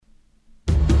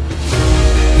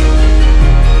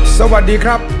สวัสดีค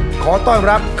รับขอต้อน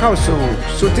รับเข้าสู่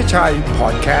Suthichai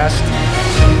Podcast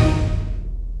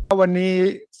วันนี้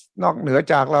นอกเหนือ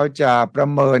จากเราจะประ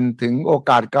เมินถึงโอ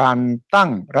กาสการตั้ง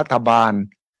รัฐบาล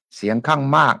เสียงข้าง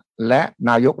มากและ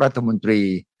นายกรัฐมนตรี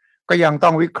ก็ยังต้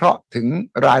องวิเคราะห์ถึง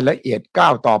รายละเอียดก้า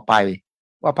วต่อไป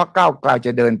ว่าพรรคก้าวไกลจ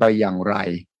ะเดินไปอย่างไร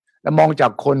และมองจา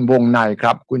กคนวงในค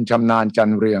รับคุณชำนาญจั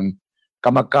นเรืองกร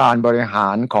รมการบริหา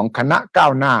รของคณะก้า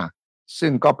วหน้าซึ่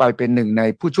งก็ไปเป็นหนึ่งใน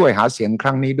ผู้ช่วยหาเสียงค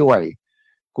รั้งนี้ด้วย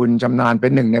คุณชำนาญเป็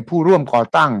นหนึ่งในผู้ร่วมก่อ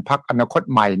ตั้งพรรคอนาคต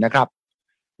ใหม่นะครับ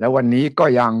และวันนี้ก็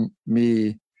ยังมี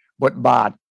บทบาท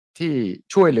ที่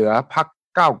ช่วยเหลือพรรค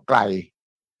ก้าวไกล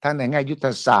ทั้งในแง่ยุทธ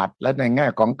ศาสตร์และในแง่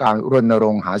ของการรณร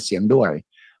งค์หาเสียงด้วย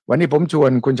วันนี้ผมชว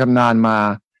นคุณชำนาญมา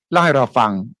เล่าให้เราฟั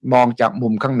งมองจากมุ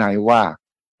มข้างในว่า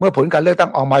เมื่อผลการเลือกตั้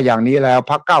งออกมาอย่างนี้แล้ว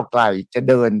พรรคก้าวไกลจะ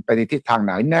เดินไปในทิศทางไห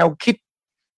นแนวคิด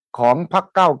ของพรรค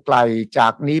ก้าวไกลจา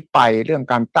กนี้ไปเรื่อง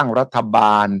การตั้งรัฐบ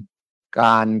าลก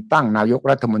ารตั้งนายก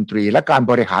รัฐมนตรีและการ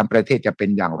บริหารประเทศจะเป็น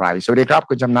อย่างไรสวัสดีครับ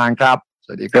คุณชำนาญครับส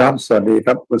วัสดีครับสวัสดีค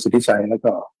รับคุณสุทธิชัยแล้ว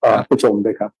ก็ผู้ชมด้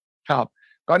วยครับครับ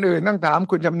ก่อนอื่นต้องถาม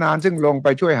คุณชำนาญซึ่งลงไป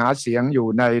ช่วยหาเสียงอยู่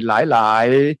ในหลาย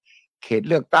ๆเขต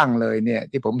เลือกตั้งเลยเนี่ย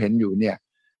ที่ผมเห็นอยู่เนี่ย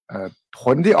ผ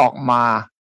ลที่ออกมา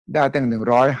ได้ตั้ง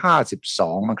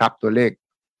152มั้งครับตัวเลข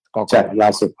ก็ล่า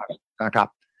สุดนะครับ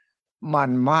มั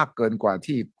นมากเกินกว่า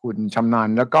ที่คุณชำนาญ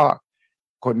แล้วก็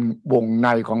คนวงใน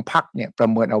ของพรรคเนี่ยประ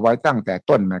เมินเอาไว้ตั้งแต่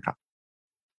ต้นไหมครับ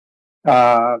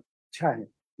ใช่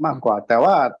มากกว่าแต่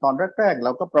ว่าตอนแรกๆเร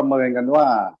าก็ประเมินกันว่า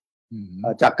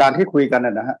จากการที่คุยกันน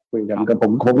ะฮะคุยกันกับ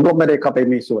ผมก็ไม่ได้เข้าไป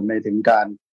มีส่วนในถึง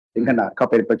ขนาดเข้า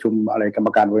ไปประชุมอะไรกรรม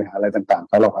การบริหารอะไรต่างๆเ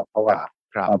ขาหรอกครับเพราะว่า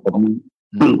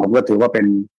ผมก็ถือว่าเป็น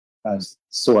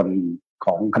ส่วนข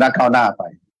องคณะก้าวหน้าไป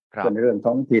ส่วนในเรื่อง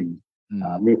ท้องถิ่น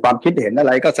มีความคิดเห็นอะไ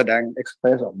รก็แสดงเอ็กซ์เพร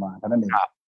สออกมาเท่านั้นเอง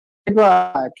คิดว่า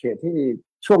เขตที่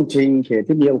ช่วงชิงเขต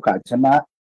ที่มีโอกาสชนะ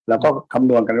แล้วก็คำ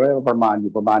นวณกันไว้ประมาณ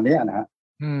นี้นะฮะ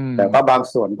แต่ว่าบาง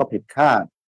ส่วนก็ผิดคาด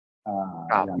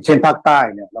อย่างเช่นภาคใต้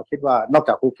เนี่ยเราคิดว่านอกจ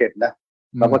ากภูเก็ตนะ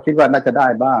เราก็คิดว่าน่าจะได้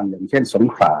บ้างอย่างเช่นสง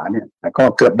ขลาเนี่ยแต่ก็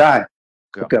เกือบได้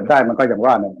มันก็อย่าง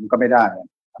ว่าเนี่ยมันก็ไม่ได้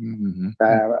แ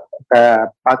ต่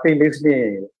ปาร์ตี้ลิสต์นี่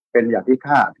เป็นอย่างที่ค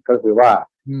าดก็คือว่า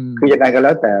คือยังไงก็แ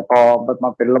ล้วแต่พอม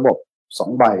าเป็นระบบ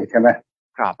2 ใบใช่ไหม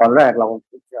ตอนแรกเรา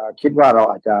คิดว่าเรา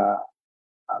อาจจะ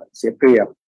เสียเปรียบ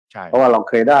เพราะว่าเรา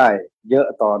เคยได้เยอะ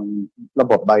ตอนระ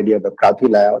บบใบเดียวแบบคราวที่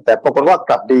แล้วแต่ปรากฏว่า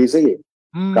กลับดีสิ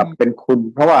กลับเป็นคุณ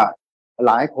เพราะว่าห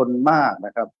ลายคนมากน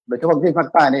ะครับโดยเฉพาะที่ภาค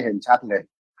ใต้นี่เห็นชัดเลย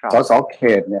สสเข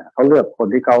ตเนี่ยเขาเลือกคน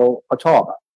ที่เขาชอบ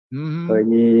เ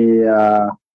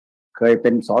คยเป็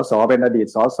นสสเป็นอดีต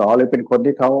สสหรือเป็นคน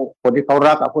ที่เขา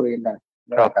รักพูดง่าย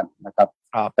ๆกันนะครับ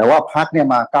แต่ว่าพรรคเนี่ย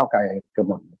มาก้าวไกลเกือบ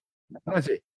หมดนั่น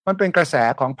สิมันเป็นกระแส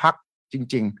ของพรรคจ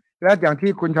ริงๆและอย่าง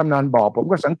ที่คุณชำนาญบอกผม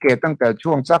ก็สังเกตตั้งแต่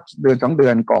ช่วงสักเดือน2 เดื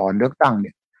อนก่อนเลือกตั้งเ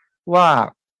นี่ยว่า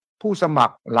ผู้สมัค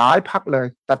รหลายพรรคเลย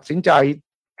ตัดสินใจ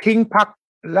ทิ้งพรรค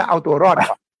และเอาตัวรอด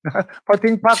ก่อนพอ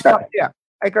ทิ้งพรรคเนี่ย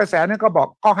ไอ้กระแสนั้นก็บอก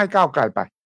ก็ให้ก้าวไกลไป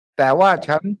แต่ว่า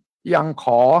ฉันยังข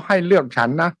อให้เลือกฉัน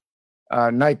นะ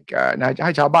ในใ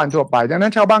ห้ชาวบ้านทั่วไปดังนั้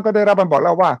นชาวบ้านก็ได้รับคำบอกแ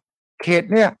ล้วว่าเขต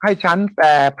เนี่ยให้ฉันแ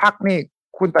ต่พรรคนี่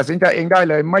คุณตัดสินใจเองได้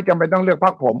เลยไม่จำเป็นต้องเลือกพร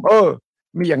รคผม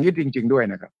มีอย่างนี้จริงๆด้วย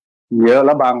นะครับเยอะแ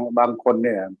ล้วบางคนเ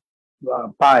นี่ย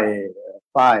ป้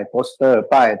ายโปสเตอร์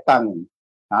ป้ายตั้ง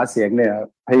หาเสียงเนี่ย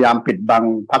พยายามปิดบัง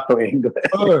พรรคตัวเองด้วย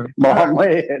มองไม่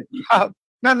เห็นครับ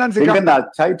นั่นสิครับขนาด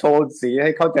ใช้โทนสีใ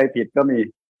ห้เข้าใจผิดก็มี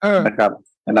นะครับ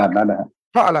ขนาดนั้นนะ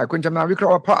เพราะอะไรคุณชำนาญวิเคราะ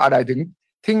ห์ว่าเพราะอะไรถึง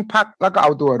ทิ้งพรรคแล้วก็เอ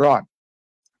าตัวรอด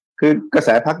คือกระแส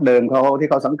พรรคเดิมเขาที่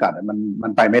เขาสังกัดมั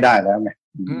นไปไม่ได้แล้วไง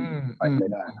ไปไม่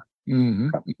ได้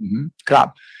ครับ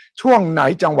ช่วงไหน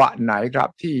จังหวะไหนครับ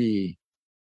ที่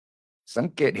สัง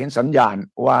เกตเห็นสัญญาณ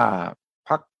ว่าพ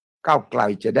รรคก้าวไกล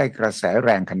จะได้กระแสแร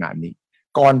งขนาดนี้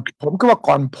ก่อนผมก็ว่า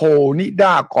ก่อนโพลนิ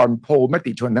ด้าก่อนโพลม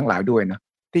ติชนทั้งหลายด้วยนะ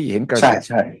ที่เห็นกระแส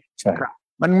ใช่ครับ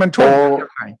มันช่วงยั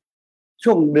งไง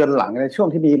ช่วงเดือนหลังในช่วง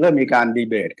ที่เริ่มมีการดี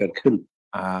เบตเกิดขึ้น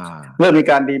เริ่มมี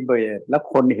การดีเบตแล้ว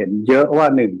คนเห็นเยอะว่า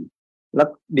หนึ่งแล้ว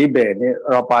ดีเบตนี่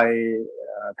เราไป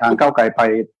ทางก้าวไกลไป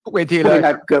ทุกเวทีเลย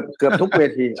เกือบทุกเว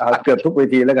ทีเกือบทุกเว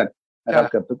ทีแล้วกันนะครับ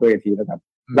เกือบทุกเวทีแล้วกัน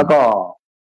แล้วก็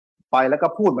ไปแล้วก็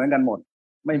พูดเหมือนกันหมด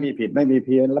ไม่มีผิดไม่มีเ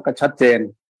พี้ยนแล้วก็ชัดเจน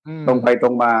ตรงไปตร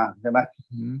งมาใช่ไหม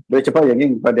โดยเฉพาะอย่างยิ่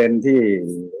งประเด็น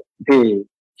ที่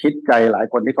คิดใจหลาย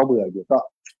คนที่เขาเบื่ออยู่ก็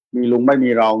มีลุงไม่มี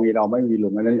เราไม่มีลุ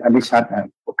งอันนี้ชัดนะ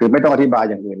คือไม่ต้องอธิบาย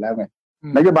อย่างอื่นแล้วไง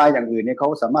นโยบายอย่างอื่นเนี่ยเขา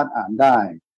สามารถอ่านได้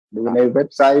ดูในเว็บ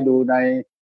ไซต์ดูใน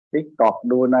TikTok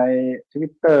ดูใน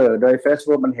Twitter โดย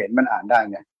Facebook มันเห็นมันอ่านได้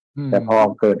ไงแต่พอ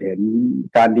เกิดเห็น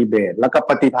การดีเบตแล้วก็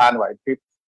ปฏิภาณไหวพริบ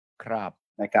ครับ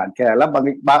ในการแก้แล้ว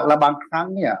บางครั้ง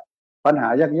เนี่ยปัญหา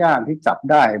ยากๆที่จับ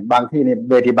ได้บางที่เนี่ย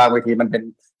บางเวทีมันเป็น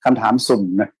คำถามสุ่ม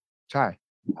นะใช่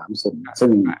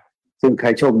ซึ่งใคร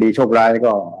โชคดีโชคร้าย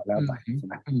ก็แล้วไปใช่ไ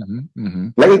หม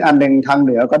และอีกอันหนึ่งทางเห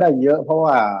นือก็ได้เยอะเพราะ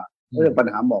ว่าเรื่องปัญ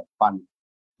หาหมอกควัน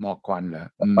เหรอ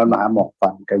ปัญหาหมอกควั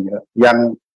นก็เยอะอ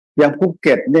ย่างภูเ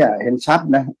ก็ตเนี่ยเห็นชัด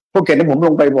นะภูเก็ตนี่ผมล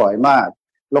งไปบ่อยมาก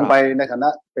ลงไปในฐานะ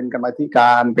เป็นกรรมาธิก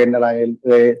ารเป็นอะไรเ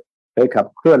คยขับ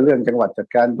เคลื่อนเรื่องจังหวัดจัด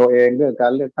การตัวเองเรื่องกา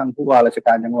รเลือกตั้งผู้ว่าราชก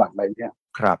ารจังหวัดอะไรเนี่ย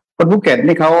ครับคนภูเก็ต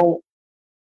นี่เขา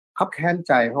แค้นใ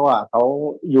จเพราะว่าเขา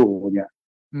อยู่เนี่ย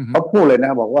เขาพูดเลยน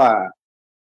ะบอกว่า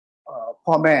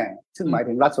พ่อแม่ซึ่งหมาย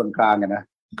ถึงรัฐส่วนกลางนะ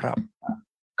ครับ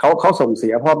เขาส่งเสี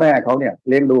ยพ่อแม่เขาเนี่ย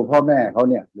เลี้ยงดูพ่อแม่เขา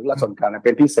เนี่ยหรือรัฐส่วนกลางเ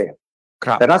ป็นพิเศษ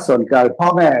แต่รัฐส่วนกลางพ่อ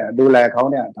แม่ดูแลเขา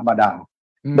เนี่ยธรรมดา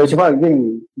โดยเฉพาะยิ่ง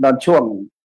ตอนช่วง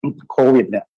โควิด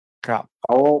เนี่ยเข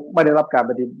าไม่ได้รับการ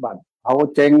ปฏิบัติเขา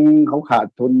เจ๊งเขาขาด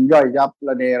ทุนย่อยยับร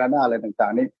ะเนระนาดอะไรต่า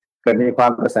งๆนี่เกิดมีควา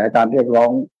มกระแสการเรียกร้อ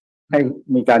งให้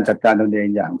มีการจัดการตนเอง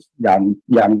อ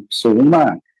ย่างสูงมา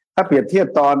กถ้าเปรียบเทียบ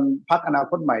ตอนพรรคอนา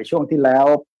คตใหม่ช่วงที่แล้ว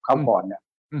เขาก่อนเนี่ย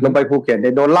ลงไปภูเก็ตเ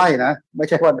นี่ยโดนไล่นะไม่ใ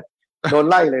ช่ว่าโดน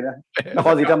ไล่เลยนะนค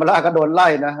รศรีธรรมราชก็โดนไล่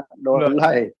นะโดนไ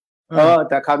ล่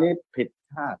แต่คราวนี้ผิด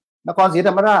คาดนครศรีธ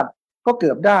รรมราชก็เกื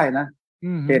อบได้นะ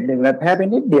เขตหนึ่งแล้วแพ้ไป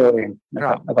นิดเดียวเองนะค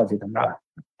รับนครศรีธรรมราช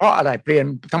เพราะอะไรเปลี่ยน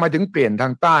ทำไมถึงเปลี่ยนทา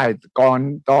งใต้ก่อน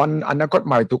ตอนอนาคตใ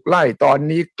หม่ถูกไล่ตอน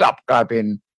นี้กลับกลายเป็น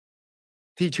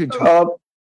ที่ชื่นชม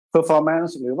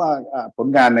performance หรือว่าผล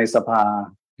งานในสภา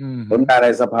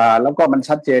แล้วก็มัน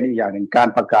ชัดเจนอีกอย่างหนึ่งการ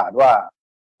ประกาศว่า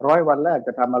100 วันแรกจ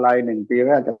ะทำอะไร1 ปีแ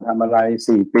รกจะทำอะไร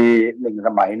4 ปี1 ส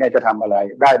มัยเนี่ยจะทำอะไร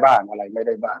ได้บ้างอะไรไม่ไ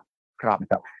ด้บ้างครับ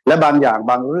และบางอย่าง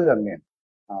บางเรื่องเนี่ย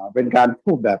เป็นการ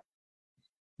พูดแบ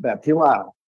บที่ว่า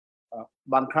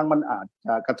บางครั้งมันอาจจ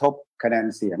ะกระทบคะแนน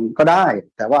เสียงก็ได้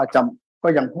แต่ว่าก็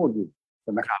ยังพูดอยู่ใ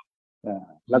ช่ไหมครับ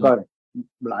แล้วก็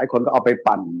หลายคนก็เอาไป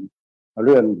ปั่นเ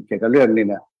รื่องเกี่ยวกับเรื่องนี้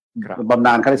เนี่ยบำน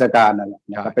าญข้าราชการนั่นแหละ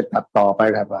ไปตัดต่อไป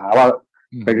ครับหาว่า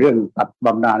เป็นเรื่องตัดบ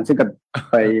ำนาญซึ่งก็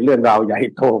ไปเรื่องราวใหญ่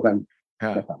โตกัน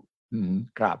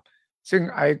ครับซึ่ง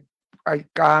ไอ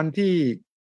การที่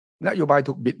นโยบาย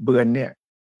ถูกบิดเบือนเนี่ย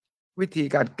วิธี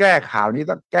การแก้ข่าวนี้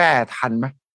ต้องแก้ทันไหม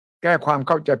แก้ความเ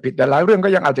ข้าใจผิดแต่หลายเรื่องก็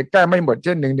ยังอาจจะแก้ไม่หมดเ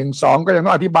ช่น112ก็ยังต้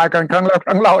องอธิบายกันครั้งแล้วค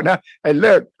รั้งเล่านะไอ้เ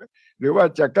ลิกหรือว่า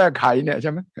จะแก้ไขเนี่ยใ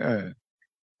ช่ไหม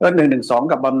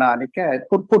112กับบำนาญนี่แก้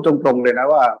พูดตรงๆเลยนะ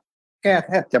ว่าแก้แ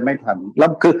ทบจะไม่ทันแล้ว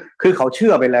คือเขาเชื่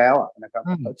อไปแล้วนะครับ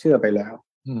เขาเชื่อไปแล้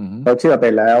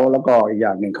วแล้วก็อีกอ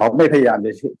ย่างหนึ่งเขาไม่พยายาม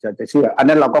จะเชื่ออัน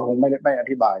นั้นเราก็คงไม่อ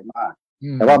ธิบายมาก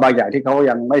แต่ว่าบางอย่างที่เขา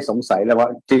ยังไม่สงสัยเลยว่า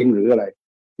จริงหรืออะไร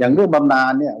อย่างเรื่องบำนา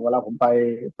ญเนี่ยเวลาผมไป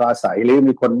ปราศัยหรือ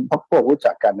มีคนพวกรู้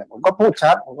จักกันเนี่ยผมก็พูด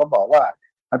ชัดผมก็บอกว่า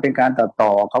มันเป็นการตัดต่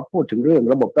อเขาพูดถึงเรื่อง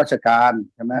ระบบราชการ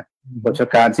ใช่ไหมราช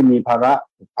การที่มีภาระ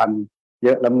ผูกพันเย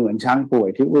อะแล้วเหมือนช้างป่วย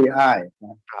ที่อุ้ยอ้ายน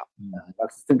ะครับ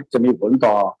ซึ่งจะมีผล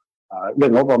ต่อเรื่อ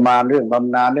งงบประมาณเรื่องบ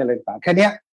ำนาญเรื่องอะไรต่างแค่นี้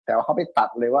แต่ว่าเขาไปตัด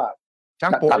เลยว่า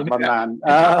ตัดบำนาญ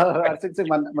ซึ่ง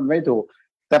มันไม่ถูก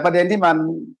แต่ประเด็นที่มัน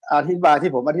อธิบาย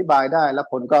ที่ผมอธิบายได้แล้ว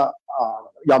คนก็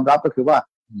ยอมรับก็คือว่า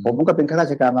ผมก็เป็นข้ารา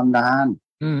ชการบำนาญ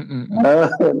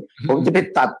ผมจะไป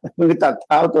ตัดมือตัดเ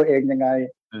ท้าตัวเองยังไง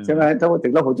ใช่ไหมถ้าถึ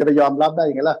งแล้วผมจะไปยอมรับได้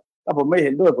ยังไงล่ะถ้าผมไม่เ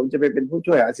ห็นด้วยผมจะไปเป็นผู้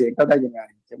ช่วยหาเสียงเขาได้ยังไง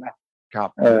ใช่ไหมครับ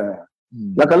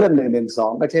แล้วก็เรื่อง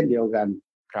112ก็เช่นเดียวกัน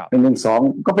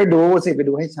112ก็ไปดู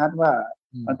ให้ชัดว่า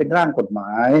มันเป็นร่างกฎหม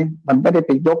ายมันไม่ได้ไ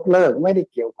ปยกเลิกไม่ได้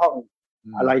เกี่ยวข้อง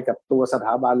อะไรกับตัวสถ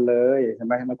าบันเลยใช่ไ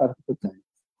หมมันก็เข้าใจ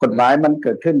กฎหมายมันเ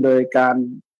กิดขึ้นโ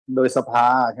ดยสภา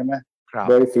ใช่ไหม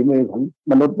โดยฝีมือของ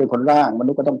มนุษย์เป็นคนร่างมนุ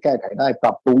ษย์ก็ต้องแก้ไขได้ป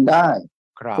รับปรุงได้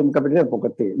ซึ่งก็เป็นเรื่องปก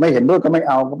ติไม่เห็นด้วยก็ไม่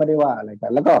เอาก็ไม่ได้ว่าอะไรกั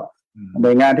นแล้วก็หน่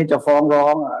วยงานที่จะฟ้องร้อ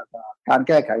งการแ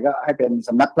ก้ไขก็ให้เป็นส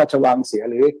ำนักพระราชวังเสีย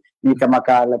หรือมีกรรมก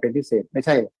ารอะไรเป็นพิเศษไม่ใ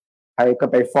ช่ใครก็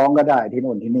ไปฟ้องก็ได้ที่โ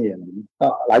น่นที่นี่อะไรนี้ก็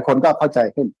หลายคนก็เข้าใจ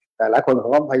ขึ้นแต่หลายคนเขา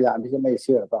ก็พยายามที่จะไม่เ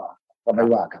ชื่อก็ไม่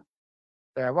ว่ากัน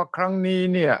แต่ว่าครั้งนี้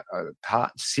เนี่ย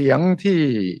เสียงที่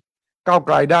ก้าวไ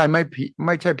กลได้ไ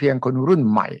ม่ใช่เพียงคนรุ่น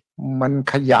ใหม่มัน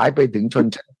ขยายไปถึงชน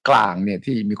ชั้นกลางเนี่ย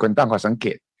ที่มีคนตั้งข้อสังเก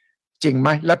ตจริงไหม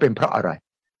และเป็นเพราะอะไร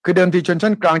คือเดิมทีชน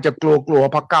ชั้นกลางจะกลัว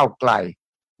พรรคก้าวไกล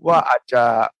ว่าอาจจะ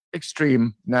เอ็กซ์ตรีม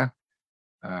นะ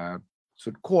สุ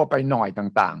ดขั้วไปหน่อย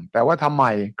ต่างๆแต่ว่าทำไม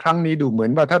ครั้งนี้ดูเหมือ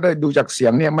นว่าถ้าได้ดูจากเสีย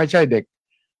งเนี่ยไม่ใช่เด็ก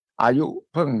อายุ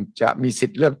เพิ่งจะมีสิ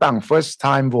ทธิ์เลือกตั้ง first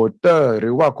time voter ห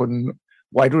รือว่าคน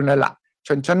วัยรุ่นนั่นแหละช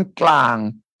นชั้นกลาง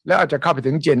แล้วอาจจะเข้าไป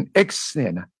ถึง Gen X เนี่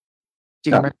ยนะจ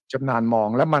ริงไหมจำนานมอง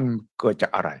แล้วมันเกิดจา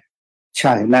กอะไรใ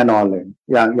ช่แน่นอนเลย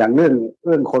อย่างเ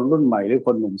รื่องคนรุ่นใหม่หรือค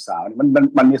นหนุ่มสาว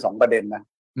มันมี2 ประเด็นนะ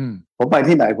ผมไป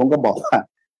ที่ไหนผมก็บอกว่า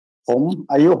ผม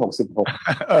อายุ66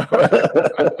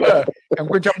อย่าง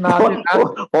คุณชำนาญนี่นะ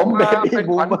ผมเป็น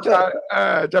ขวัญใจ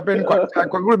จะเป็นขวัญใจ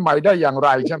คนรุ่นใหม่ได้อย่างไร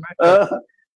ใช่ไหม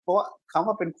เพราะคำ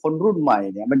ว่าเป็นคนรุ่นใหม่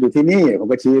เนี่ยมันอยู่ที่นี่ผม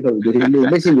ก็ชี้อยู่ที่นี่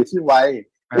ไม่ใช่อยู่ที่วัย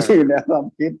ไม่ใช่อยู่ในความ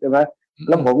คิดใช่ไหมแ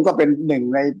ล้วผมก็เป็นหนึ่ง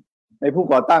ใน ในผู้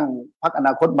ก่อตั้งพรรคอน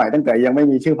าคตใหม่ตั้งแต่ยังไม่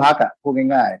มีชื่อพรรคพูด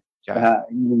ง่ายๆนะฮะ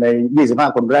ใน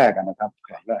25คนแรกนะครับ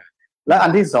และอั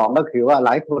นที่สองก็คือว่าหล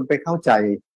ายคนไปเข้าใจ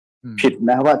ผิด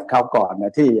นะว่าคราวก่อนน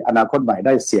ะที่อนาคตใหม่ไ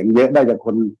ด้เสียงเยอะได้จากค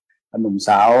นหนุ่มส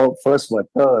าว first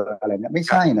voter อะไรเนี่ยไม่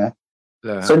ใช่นะ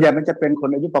ส่วนใหญ่มันจะเป็นคน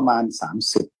อายุประมาณ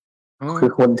30คื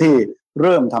อคนที่เ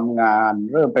ริ่มทำงาน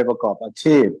เริ่มไปประกอบอา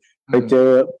ชีพ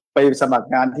ไปสมัคร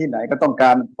งานที่ไหนก็ต้องก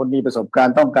ารคนมีประสบการ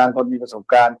ณ์ต้องการคนมีประสบ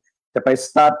การณ์จะไปส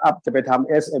ตาร์ทอัพจะไปท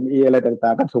ำ SME อะไรต่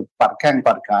างๆก็ถูกปัดแข้ง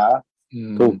ปัดขา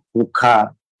ถูกขาด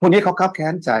พวกนี้เขาคับแค้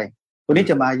นใจพวกนี้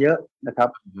จะมาเยอะนะครับ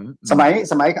ส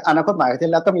มัยอนาคตใหม่ที่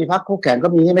แล้วก็มีพรรคคู่แข่งก็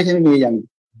มีไม่ใช่ไม่มีอย่าง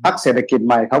พรรคเศรษฐกิจใ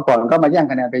หม่เขาก่อนก็มาแย่ง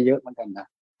คะแนนไปเยอะเหมือนกันนะ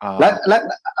และ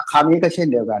คราวนี้ก็เช่น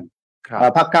เดียวกัน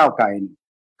พรรคก้าวไกล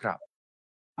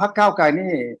พรรคก้าวไกล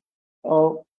นี่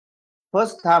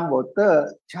first time voter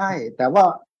ใช่แต่ว่า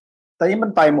ตอนนี้มั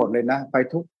นไปหมดเลยนะไป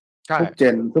ทุก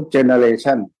เจเนอเร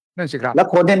ชันนั่นสิครับแล้ว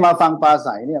คนที่มาฟังปรา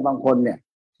ศัยเนี่ยบางคนเนี่ย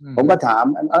ผมก็ถาม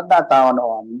หน้าตา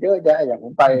อ่อนๆเยอะแยะอย่างผ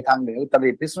มไปทางเหนืออุตรดิ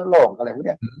ตถ์พิษณุโลกอะไรพวกเ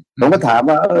นี้ยผมก็ถาม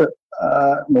ว่า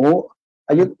หนู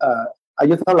อา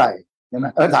ยุเท่าไหร่ใช่ไหม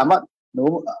ถามว่าหนู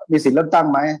มีสิทธิ์เลือกตั้ง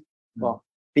ไหมบอก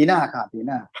ปีหน้าค่ะปีห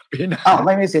น้าอ้าวไ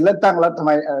ม่มีสิทธิ์เลือกตั้งแล้วทำไ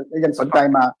มยังสนใจ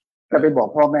มาจะไปบอก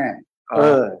พ่อแม่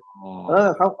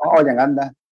เขาเอาอย่างนั้นนะ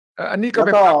อันนี้ก็เ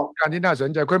ป็นการที่น่าสน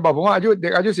ใจคนบอกผมว่าเด็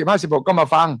กอายุ15-16ก็มา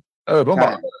ฟังผมบอ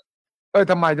ก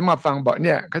ทำไมถึงมาฟังบอกเ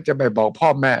นี่ยเขาจะไปบอกพ่อ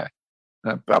แม่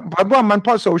ผมว่ามันเพ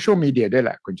ราะโซเชียลมีเดียด้วยแห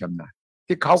ละคุณจำนะ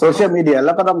ที่เขาโซเชียลมีเดียแ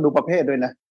ล้วก็ต้องดูประเภทด้วยน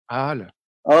ะเหรอ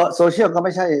โซเชียลก็ไ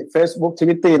ม่ใช่ Facebook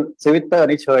Twitter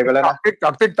นี่เชยไปแล้วนะ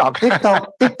TikTok เ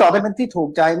ป็นที่ถูก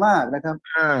ใจมากนะครับ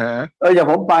อย่าง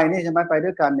ผมไปนี่ใช่ไหมไปด้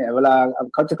วยกันเนี่ยเวลา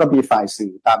เขาจะก็มีฝ่ายสื่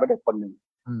อตามไปด้วยคนหนึ่ง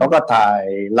เขาก็ถ่าย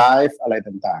ไลฟ์อะไร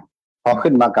ต่างๆพอ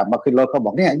ขึ้นมากลับมาขึ้นรถเขาบ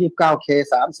อกเนี่ย 29K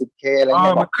 30K อะไรเ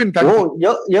งี้ยบอกขึ้นโอ้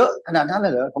เยอะขนาดนั้นเล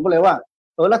ยเหรอผมก็เลยว่า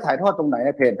แล้วถ่ายทอดตรงไหน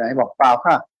เพจไหนบอกเปล่า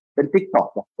ค่ะเป็น TikTok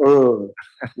บอก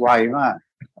ไวมาก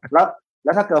แ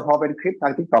ล้วถ้าเกิดพอเป็นคลิปทา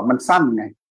ง TikTok มันสั้นไง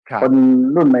คน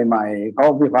รุ่นใหม่ๆเขา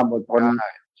มีความอดทน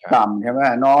ต่ำใช่ไหม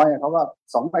น้อยเขาว่า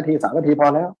2 นาที 3 นาทีพอ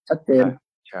แล้วชัดเจน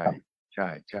ใ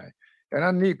ช่แต่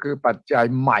นั่นนี่คือปัจจัย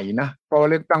ใหม่นะเพราะ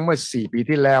เลือกตั้งเมื่อ4 ปี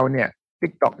ที่แล้วเนี่ย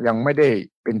TikTok ยังไม่ได้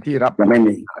เป็นที่รับยังไม่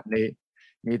มีนี้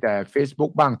มีแต่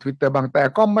Facebook บ้าง Twitter บ้างแต่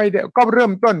ก็ไม่ได้ก็เริ่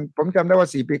มต้นผมจำได้ว่า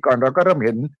4 ปีก่อนเราก็เริ่มเ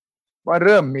ห็นว่าเ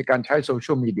ริ่มมีการใช้โซเชี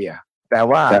ยลมีเดียแต่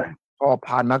ว่าพอ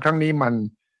ผ่านมาครั้งนี้มัน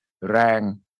แรง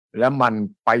และมัน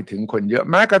ไปถึงคนเยอะ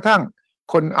แม้กระทั่ง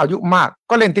คนอายุมาก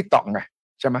ก็เล่น TikTok ไง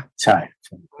ใช่ไหมใช่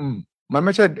มันไ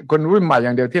ม่ใช่คนรุ่นใหม่อย่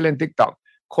างเดียวที่เล่น TikTok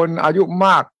คนอายุม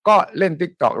ากก็เล่น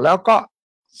TikTok แล้วก็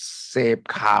เสพ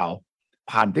ข่าว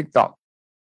ผ่าน TikTok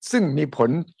ซึ่งมีผล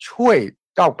ช่วย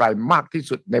ก้าวไกลมากที่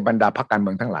สุดในบรรดาพรรคการเมื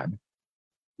องทั้งหลาย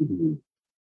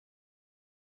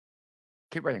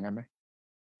คิดว่าอย่างนั้นไหม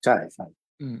ใช่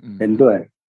เห็นด้วย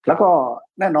แล้วก็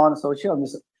แน่นอนโซเชียล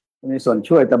มีส่วน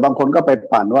ช่วยแต่บางคนก็ไป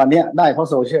ปั่นว่าเนี่ยได้เพราะ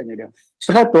โซเชียลอย่างเดียวเฉ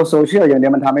พาะตัวโซเชียลอย่างเดีย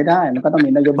วมันทำไม่ได้มันก็ต้อง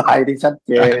มีนโยบายที่ชัดเ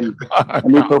จน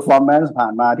มี performance ผ่า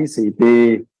นมาที่4 ปี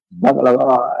แล้วเราก็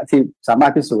ที่สามาร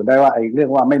ถพิสูจน์ได้ว่าไอ้เรื่อ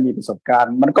งว่าไม่มีประสบการ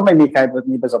ณ์มันก็ไม่มีใคร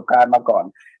มีประสบการณ์มาก่อน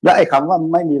และไอ้คำว่า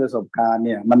ไม่มีประสบการณ์เ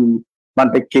นี่ยมัน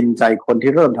ไปกินใจคน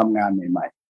ที่เริ่มทำงานใหม่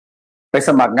ๆไปส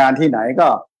มัครงานที่ไหนก็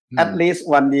at least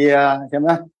 1 year ใช่ไหม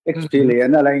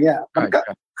experience อะไรเงี้ยมันก็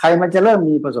ใครมันจะเริ่ม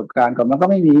มีประสบการณ์ก่อนมันก็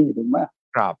ไม่มีถูกไหม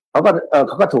ครับเขา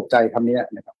ก็ถูกใจคำนี้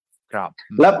นะครับครับ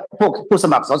แล้วพวกผู้ส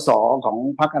มัครสสของ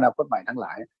พรรคอนาคตใหม่ทั้งหล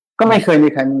ายก็ไม่เคยมี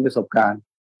ใครมีประสบการณ์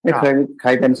ไม่เคยใคร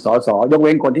เป็นสสยกเ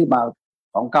ว้นคนที่มา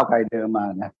ของก้าวไกลเดิมมา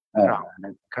นะ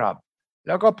ครับแ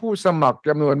ล้วก็ผู้สมัครจ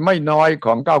ำนวนไม่น้อยข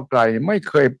องก้าวไกลไม่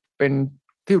เคยเป็น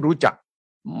ที่รู้จัก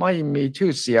ไม่มีชื่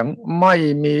อเสียงไม่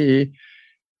มี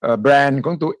แบรนด์ข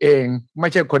องตัวเองไม่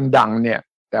ใช่คนดังเนี่ย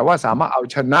แต่ว่าสามารถเอา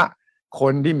ชนะค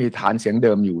นที่มีฐานเสียงเ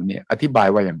ดิมอยู่เนี่ยอธิบาย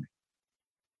ว่าอย่างไร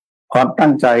ความตั้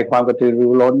งใจความกระตือรื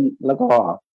อร้นแล้วก็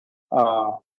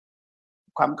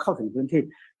ความเข้าถึงพื้นที่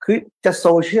คือจะโซ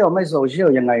เชียลไม่โซเชียล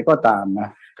ยังไงก็ตามนะ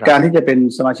การที่จะเป็น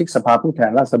สมาชิกสภาผู้แท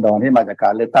นราษฎรที่มาจากกา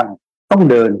รเลือกตั้งต้อง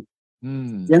เดิน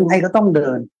ยังไงก็ต้องเดิ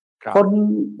นคน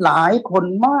หลายคน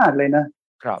มากเลยนะ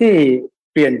ที่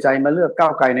เปลี่ยนใจมาเลือกก้า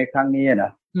วไกลในครั้งนี้น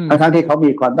ะทั้งที่เขามี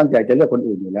ความตั้งใจจะเลือกคน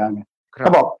อื่นอยู่แล้วเนี่ยเข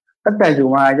าบอกตั้งแต่อยู่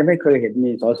มาจะไม่เคยเห็น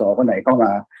มีสสคนไหนเข้าม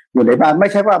าอยู่ในบ้านไม่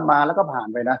ใช่ว่ามาแล้วก็ผ่าน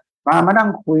ไปนะมานั่ง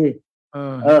คุย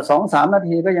2-3 นา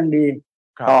ทีก็ยังดี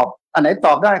ตอบอันไหนต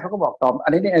อบได้เขาก็บอกตอบอั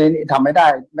นนี้ทำไม่ได้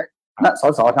ส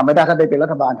สทำไม่ได้ถ้าได้เป็นรั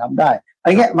ฐบาลทำได้ไ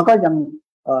อ้เงี้ยมันก็ยัง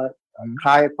ค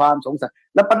ลายความสงสัย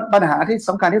แล้วปัญหาที่ส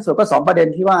ำคัญที่สุดก็2 ประเด็น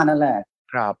ที่ว่านั่นแหละ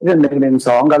เรื่อง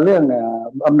112กับเรื่อง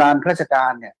อำนาจราชกา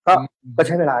รเนี่ยก็ใ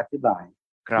ช้เวลาอธิบาย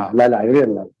หลายๆเรื่อง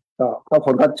เลยก็ค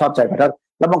นก็ชอบใจประทับ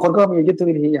แล้วบางคนก็มียุทธ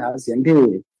วิธีหาเสียง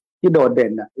ที่โดดเด่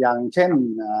นอย่างเช่น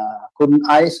คุณไ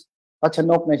อซ์ รัช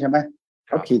นกเนี่ยใช่ไหมเ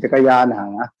ขาขี่จักรยานหา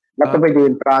แล้วก็ไปยื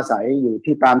นปราศัยอยู่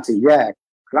ที่ตามสี่แยก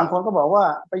บางคนก็บอกว่า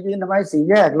ไปยืนทำไมสี่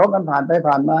แยกรถมันผ่านไป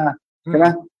ผ่านมาใช่ไหม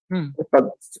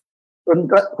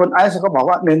คนไอซ์ก็บอก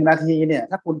ว่า1 นาทีเนี่ย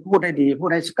ถ้าคุณพูดให้ดีพูด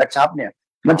ให้กระชับเนี่ย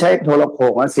มันใช้โทรโข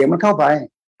งเสียงมันเข้าไป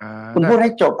คุณพูดให้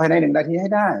จบภายใน1 นาทีให้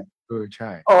ได้ใ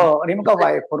ช่อันนี้มันก็ไว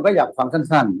คนก็อยากฟัง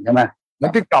สั้นๆใช่ไหมเหมือ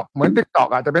น TikTok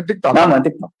อาจจะเป็น TikTok เหมือน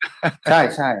TikTok ใช่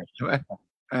ใช่ไหม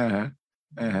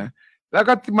แล้ว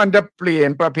ก็มันจะเปลี่ยน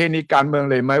ประเพณีการเมือง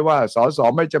เลยไหมว่าสส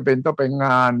ไม่จำเป็นต้องไปง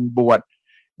านบวช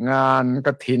งานก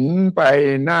ฐินไป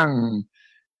นั่ง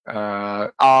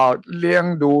เอาเลี้ยง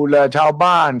ดูแลชาว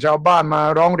บ้านมา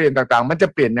ร้องเรียนต่างๆมันจะ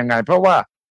เปลี่ยนยังไงเพราะว่า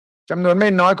จำนวนไม่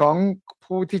น้อยของ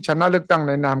ผู้ที่ชนะเลือกตั้งใ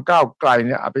นนามก้าวไกลเ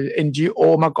นี่ยเป็น NGO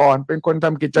มาก่อนเป็นคนท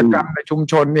ำกิจกรรมในชุม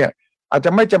ชนเนี่ยอาจจ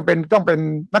ะไม่จำเป็นต้องเป็น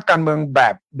นักการเมืองแบ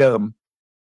บเดิม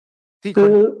ที่คน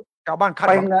ชาวบ้านคาดห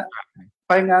วัง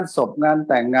ไปงานศพงาน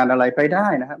แต่งงานอะไรไปได้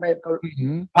นะฮะไม่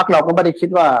พรรคเราก็ไม่ได้คิด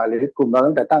ว่าหรือกลุ่มเรา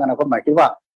ตั้งแต่ตั้งอนาคตใหม่คิดว่า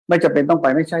ไม่จำเป็นต้องไป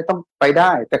ไม่ใช่ต้องไปไ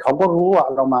ด้แต่เขาก็รู้ว่า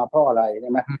เรามาเพราะอะไรใ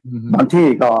ช่ไหมบางที่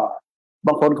ก็บ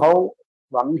างคนเขา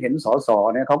หวังเห็นสส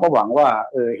เนี่ยเขาก็หวังว่า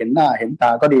เห็นหน้าเห็นตา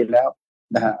ก็ดีแล้ว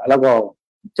นะฮะแล้วก็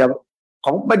จะเข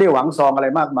าไม่ได้หวังซองอะไร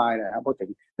มากมายนะครับพูดถึง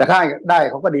แต่ถ้าได้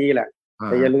เขาก็ดีแหละแ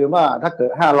ต่อย่าลืมว่าถ้าเกิ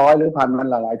ด500หรือ1,000มัน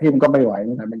หลายที่มันก็ไม่ไหว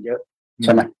มันเยอะใ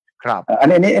ช่ไหมครับอัน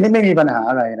นี้ไม่มีปัญหา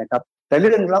อะไรนะครับแต่เ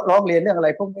รื่องร้องเรียนเรื่องอะไร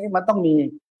พวกนี้มันต้องมี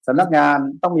สำนักงาน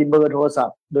ต้องมีเบอร์โทรศัพ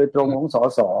ท์โดยตรงของส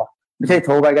สไม่ใช่โท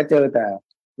รไปก็เจอแต่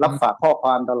รับฝากข้อคว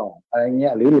ามตลอดอะไรเงี้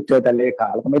ยหรือเจอแต่เลขา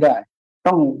แล้วก็ไม่ได้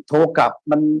ต้องโทรกลับ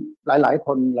มันหลายค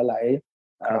นหลาย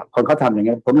คนเขาทำอย่างเ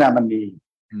งี้ยผลงานมันดี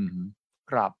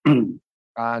ครับ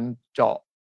การเจาะ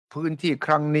พื้นที่ค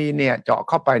รั้งนี้เนี่ยเจาะ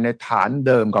เข้าไปในฐานเ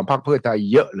ดิมของพรรคเพื่อไทย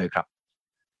เยอะเลยครับ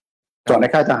เจาะใน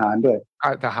ค่ายทหารด้วยค่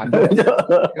ายทหารด้วย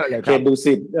เขตดุ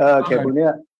สิตเขตพวกนี้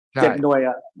7 หน่วย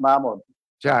มาหมด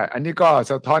ใช่อันนี้ก็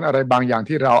สะท้อนอะไรบางอย่าง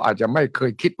ที่เราอาจจะไม่เค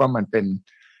ยคิดว่ามันเป็น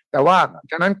แต่ว่า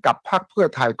ฉะนั้นกับพรรคเพื่อ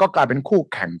ไทยก็กลายเป็นคู่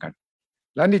แข่งกัน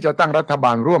แล้วนี่จะตั้งรัฐบ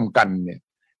าลร่วมกันเนี่ย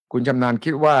คุณชำนาญ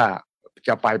คิดว่าจ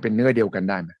ะไปเป็นเนื้อเดียวกัน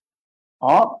ได้ไหม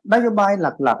นโยบาย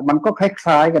หลักๆมันก็ค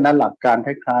ล้ายๆกันนะหลักการค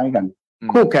ล้ายๆกัน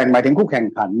คู่แข่งหมายถึงคู่แข่ง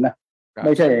ขันนะไ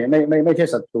ม่ใช่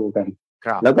ศัตรูกัน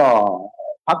แล้วก็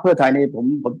พรรคเพื่อไทยนี่ผม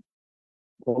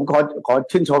ขอ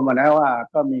ชื่นชมนะว่า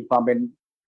ก็มีความเป็น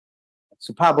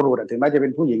สุภาพบุรุษถึงแม้จะเป็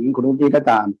นผู้หญิงคุณอุ้งอิ๊งก็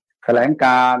ตามแถลงก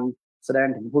ารแสดง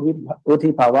ถึงผู้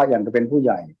ที่ภาวะอย่างจะเป็นผู้ใ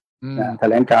หญ่แถ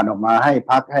ลงการออกมาให้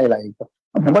พรรคให้อะไร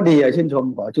ผมก็ดีชื่นชม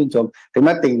ขอชื่นชมถึงแ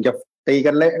ม้ติ่งจะตี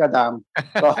กันเละก็ตาม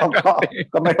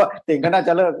ก็ไม่ว่าติ่งก็น่าจ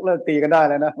ะเลิกตีกันได้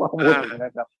แล้วนะว่าพูดน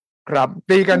ะครับครับ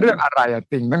ตีกันเรื่องอะไร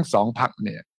ติ่งทั้ง2 พรรคเ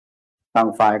นี่ยต่าง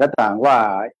ฝ่ายก็ต่างว่า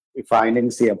อีกฝ่ายหนึ่ง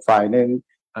เสียบฝ่ายหนึ่ง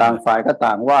ต่างฝ่ายก็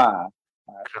ต่างว่า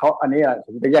เขาอันนี้ผ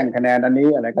มจะแย่งคะแนนอันนี้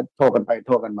อะไรก็โทษกันไปโ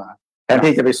ทษกันมาแทน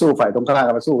ที่จะไปสู้ฝ่ายตรงข้าม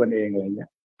ก็มาสู้กันเองอะไรเงี้ย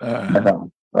นะครับ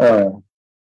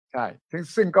ใช่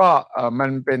ซึ่งก็มัน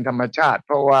เป็นธรรมชาติเ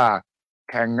พราะว่า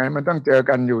แข่งไงมันต้องเจอ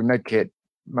กันอยู่ในเขต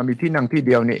มันมีที่นั่งที่เ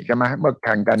ดียวนี่ใช่ไหมเมื่อแ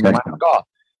ข่งกันมันก็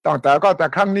ต้องแต่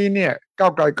ครั้งนี้เนี่ยก้า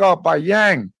วไกลก็ไปแย่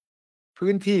ง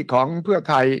พื้นที่ของเพื่อ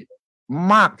ไทย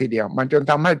มากทีเดียวมันจน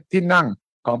ทำให้ที่นั่ง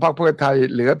ของพรรคเพื่อไทย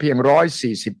เหลือเพียง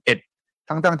141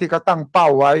ทั้งที่เขาตั้งเป้า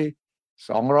ไว้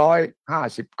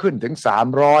250ขึ้นถึง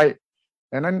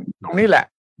300ดังนั้นตรงนี้แหละ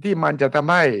ที่มันจะท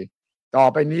ำให้ต่อ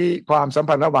ไปนี้ความสัม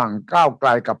พันธ์ระหว่างก้าวไกล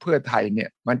กับเพื่อไทยเนี่ย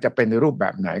มันจะเป็นในรูปแบ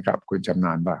บไหนครับคุณชำน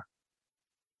าญบ้าง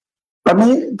ตอน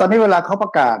นี้เวลาเขาปร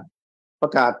ะกาศ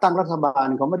ตั้งรัฐบาล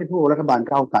เขาไม่ได้พูดรัฐบาล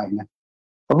ก้าวไกลนะ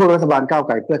เขาพูดรัฐบาลก้าวไ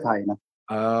กลเพื่อไทยนะ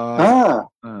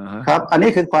ครับอันนี้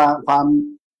คือความ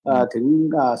ถึง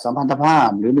สัมพันธภาพ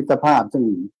หรือมิตรภาพ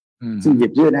ซึ่งหยิ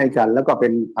บยื่นให้กันแล้วก็เป็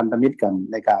นพันธมิตรกัน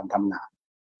ในการทำงาน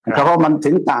เพราะมัน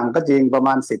ถึงต่างก็จริงประม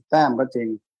าณ10 แต้มก็จริง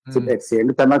11 เสียง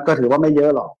แต่มันก็ถือว่าไม่เยอ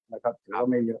ะหรอกนะครับถือว่า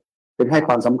ไม่เยอะเป็นให้ค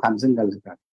วามสำคัญซึ่งกันและ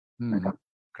กันนะครับ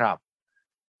ครับ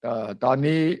ตอน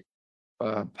นี้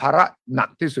ภาระหนัก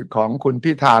ที่สุดของคุณ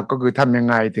พิธาก็คือทำยัง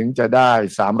ไงถึงจะได้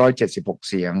376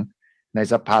เสียงใน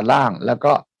สภาล่างแล้ว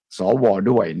ก็สว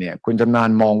ด้วยเนี่ยคุณชำนาญ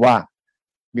มองว่า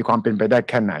มีความเป็นไปได้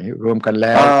แค่ไหนรวมกันแ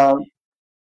ล้ว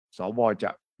สวจะ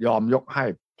ยอมยกให้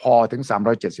พอถึง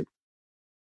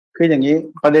370คืออย่างนี้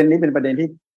ประเด็นนี้เป็นประเด็น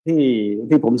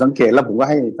ที่ผมสังเกตแล้วผมก็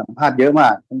ให้สัมภาษณ์เยอะมา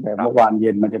กตั้งแต่เมื่อวานเ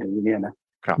ย็นมาจนถึงวันนี้นะ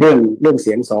เรื่องเ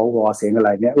สียงสวเสียงอะไร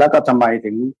เนี่ยแล้วก็ทำไม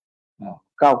ถึง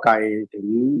ก้าวไกลถึง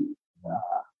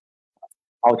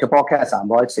เอาเฉพาะแค่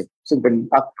310ซึ่งเป็น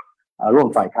พรรคร่วม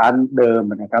ฝ่ายค้านเดิม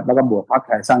นะครับแล้วก็บวกพรรคไ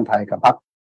ทยสร้างไทยกับพรรค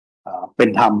เป็น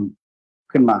ธรรม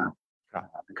ขึ้นมา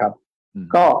นะครับ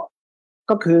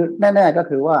ก็คือแน่ๆก็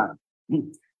คือว่า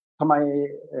ทำไม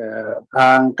ทา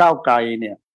งก้าวไกลเ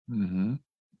นี่ย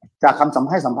จากคำ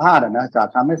ให้สัมภาษณ์นะจาก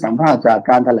คำให้สัมภาษณ์จาก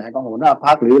การแถลงของหัวหน้าพร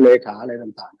รคหรือเลขาอะไร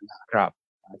ต่างๆนะครับ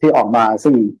ที่ออกมา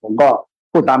ซึ่งผมก็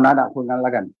พูดตามนั้นพูดงั้นแล้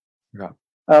วกันครับ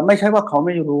ไม่ใช่ว่าเขาไ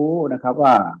ม่รู้นะครับ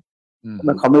ว่า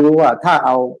เขาไม่รู้ว่าถ้าเอ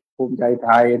าภูมิใจไท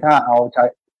ยถ้าเอา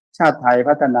ชาติไทย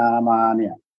พัฒนามาเนี่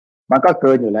ยมันก็เ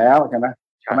กินอยู่แล้วใช่ไหม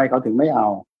ทำไมเขาถึงไม่เอา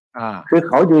คือเ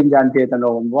ขายืนยันเจตนาร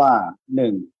มณ์ว่าห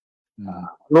นึ่ง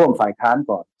ร่วมฝ่ายค้าน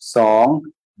ก่อนสอง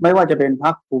ไม่ว่าจะเป็นพร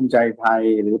รคภูมิใจไทย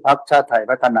หรือพรรคชาติไทย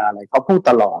พัฒนาอะไรเขาพูด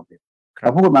ตลอดเข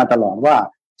าพูดมาตลอดว่า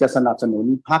จะสนับสนุน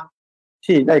พรรค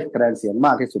ที่ได้คะแนนเสียงม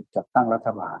ากที่สุดจัดตั้งรัฐ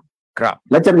บาลครับ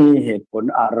และจะมีเหตุผล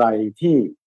อะไรที่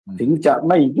ถึงจะ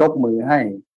ไม่ยกมือให้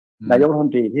นายกรัฐม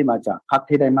นตรีที่มาจากพรรค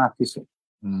ที่ได้มากที่สุด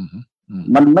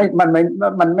มันไ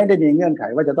ม่ได้มีเงื่อนไข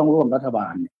ว่าจะต้องร่วมรัฐบา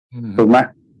ลถูกไหม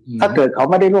ถ้าเกิดเขา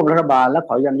ไม่ได้ร่วมรัฐบาลแล้วเ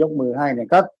ขายังยกมือให้เนี่ย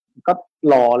ก็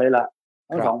รอเลยล่ะ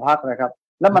ทั้งสองพรรคนะครับ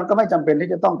แล้วมันก็ไม่จำเป็นที่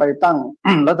จะต้องไปตั้ง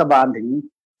รัฐบาลถึง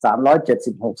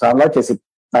376 370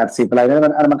 80อะไรนั้น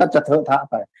มันก็จะเทอะทะ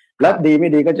ไปและดีไม่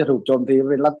ดีก็จะถูกโจมตี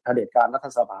เป็นรัฐเผด็จการรัฐ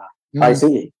สภาไปซิ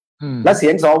อีกและเสี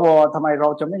ยงสวทำไมเรา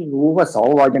จะไม่รู้ว่าส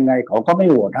วยังไงเขาก็ไม่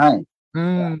โหวตให้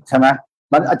ใช่ไหม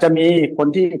มันอาจจะมีคน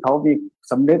ที่เขามี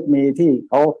สำนึกมีที่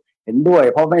เขาเห็นด้วย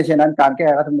เพราะไม่เช่นนั้นการแก้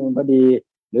รัฐธรรมนูญก็ดี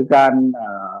หรือการ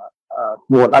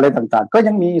โหวตอะไรต่างๆก็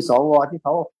ยังมีสวที่เข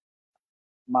า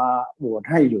มาโหวต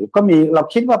ให้อยู่ก็มีเรา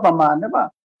คิดว่าประมาณนะว่า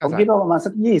ผมคิดว่าประมาณสั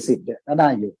ก20เนี่ยได้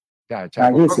อยู่ใช่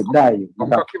20ได้อยู่ผม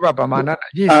ก็คิดว่าประมาณนั้น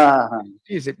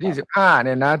20 25เ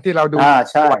นี่ยนะที่เราดู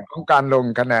ของการลง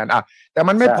คะแนนแต่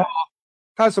มันไม่พอ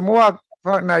ถ้าสมมติว่า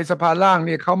ในสภาล่าง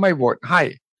นี่เขาไม่โหวตให้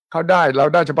เขาได้เรา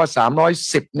ได้เฉพาะ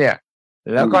310เนี่ย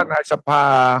แล้วก็ในสภา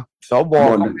สว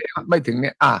ไม่ถึงเ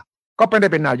นี่ยก็ไม่ได้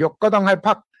เป็นนายกก็ต้องให้พร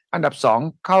รคอันดับ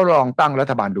2เข้าลองตั้งรั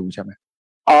ฐบาลดูใช่ไหม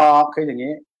คืออย่าง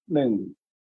นี้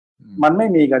1มันไม่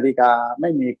มีกติกาไ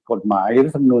ม่มีกฎหมายหรือ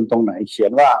รัฐธรรมนูญตรงไหนเขีย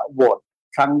นว่าโหวต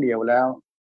ครั้งเดียวแล้ว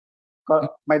ก็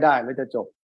ไม่ได้แล้วจะจบ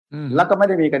แล้วก็ไม่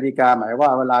ได้มีกติกาหมายว่า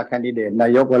เวลาแคนดิเดตนา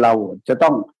ยกเวลาโหวตจะต้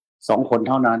อง2คน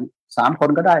เท่านั้น3คน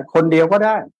ก็ได้คนเดียวก็ไ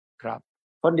ด้ครับ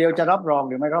คนเดียวจะรับรอง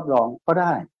หรือไม่รับรองก็ไ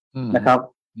ด้นะครับ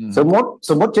สม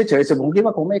มติเฉยๆผมคิด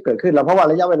ว่าคงไม่เกิดขึ้นแล้วเพราะว่า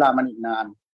ระยะเวลามันอีกนาน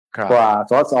กว่า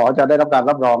สสจะได้รับการ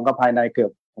รับรองก็ภายในเกือ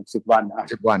บ60 วัน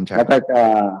10 วันใช่แ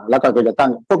ล้วก็จะตั้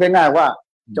งพูดง่ายๆว่า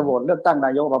จะโหวตเลือกตั้งน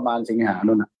ายกประมาณสิงหาโ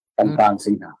น่นกลาง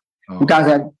สิงหาการ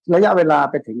ระยะเวลา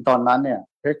ไปถึงตอนนั้นเนี่ย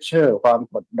เพรสเชอร์ความ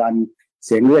กดดันเ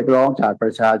สียงเรียกร้องจากปร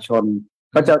ะชาชน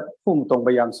ก็จะพุ่งตรงไป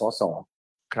ยังสส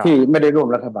ที่ไม่ได้ร่วม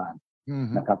รัฐบาล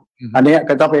นะครับอันนี้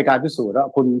ก็ต้องเป็นการพิสูจน์ว่า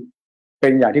คุณเป็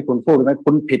นอย่างที่คุณพูดไหม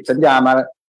คุณผิดสัญญามา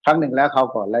ครั้งหนึ่งแล้วคราว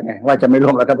ก่อนแล้วไงว่าจะไม่ร่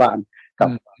วมรัฐบาลกับ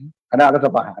คณะรัฐ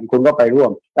ประหารคุณก็ไปร่ว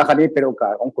มแล้วคราวนี้เป็นโอกา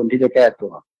สของคุณที่จะแก้ตั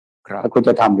วถ้าคุณจ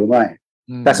ะทำหรือไม่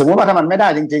แต่สมมติว่าถ้ามันไม่ได้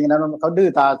จริงๆนะเขาดื้อ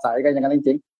ตาใสกันอย่างนั้นจ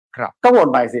ริงๆก็โหวต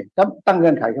ใหม่สิก็ตั้งเ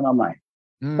งื่อนไขขึ้นมาใหม่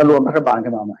ก็รวมรัฐบาล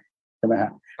ขึ้นมาใหม่ใช่ไหมฮ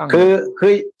ะคื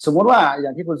อสมมติว่าอย่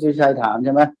างที่คุณสุชัยถามใ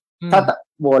ช่ไหมถ้า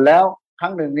โหวตแล้วครั้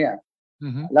งหนึ่งเนี่ย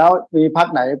แล้วมีพรรค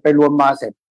ไหนไปรวมมาเสร็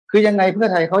จคือยังไงเพื่อ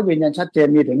ไทยเขายืนยันชัดเจน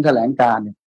มีถึงแถลงการเ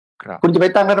นี่ยคุณจะไป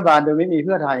ตั้งรัฐบาลโดยไม่มีเ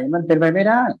พื่อไทยมันเป็นไปไม่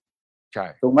ได้ใช่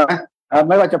ถูกไหมไ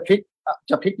ม่ว่าจะพ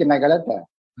ลิกยังไงก็แล้วแต่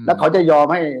แล้วเขาจะยอม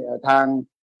ให้ทาง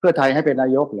เพื่อไทยให้เป็นนา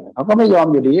ยกเหรอเขาก็ไม่ยอม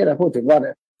อยู่ดีนะพูดถึงว่า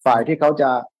ฝ่ายที่เขาจะ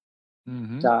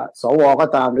สวก็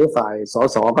ตามหรือฝ่ายส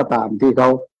สก็ตามที่เขา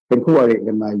เป็นคู่อริ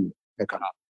กันมาอยู่นะครั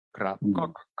บก็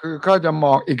คือเขาจะม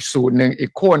องอีกสูตรหนึ่งอี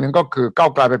กขั้วหนึ่งก็คือก้า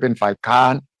วไกลไปเป็นฝ่ายค้า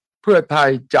นเพื่อไทย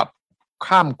จับ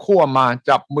ข้ามขั้วมา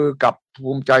จับมือกับ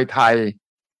ภูมิใจไทย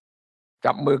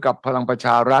จับมือกับพลังประช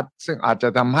ารัฐซึ่งอาจจะ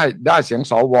ทำให้ได้เสียง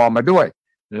สวมาด้วย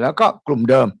แล้วก็กลุ่ม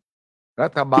เดิมรั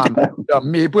ฐบาลเดิม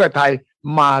มีเพื่อไทย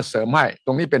มาเสริมให้ต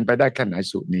รงนี้เป็นไปได้แค่ไหน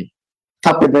สูตรนี้ถ้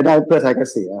าเป็นไปได้เพื่อไทยก็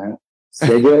เสีย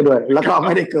เยอะด้วยแล้วก็ไ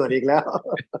ม่ได้เกิดอีกแล้ว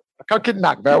เขาคิดห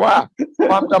นักแต่ว่า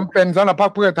ความจำเป็นสำหรับพร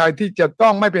รคเพื่อไทยที่จะต้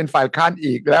องไม่เป็นฝ่ายค้าน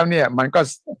อีกแล้วเนี่ยมัน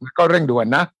ก็เร่งด่วน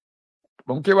นะผ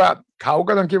มคิดว่าเขา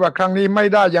ก็ต้องคิดว่าครั้งนี้ไม่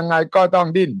ได้ยังไงก็ต้อง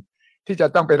ดิ้นที่จะ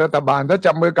ต้องเป็นรัฐบาลถ้า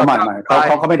จับมือกับเ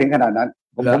ขาไม่ถึงขนาดนั้น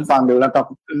ผมฟังดูแล้วเ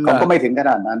ขาก็ไม่ถึงข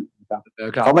นาดนั้น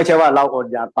เขาไม่ใช่ว่าเราอด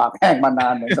อยากปากแห้งมานา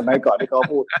นเหมือนสมัยก่อนที่เขา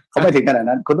พูดเขาไม่ถึงขนาด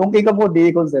นั้นคุณอุ้งอิงก็พูดดี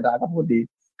คุณเศรษฐาก็พูดดี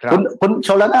คุณช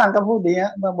ลนานก็พูดดีฮ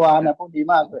ะเมื่อวานนะพูดดี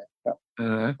มากเลยครับ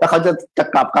ถ้าเขาจะ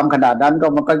กลับคำขนาดนั้นก็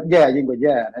มันก็แย่ยิ่งกว่าแ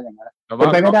ย่นะอย่างนั้นเป็น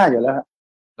ไปไม่ได้อยู่แล้ว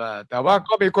แต่ว่า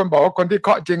ก็มีคนบอกว่าคนที่เค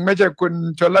าะจริงไม่ใช่คุณ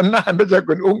ชลนานไม่ใช่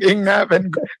คุณอุ้งอิงนะเป็น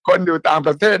คนอยู่ต่างป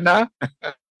ระเทศนะ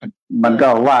มันก็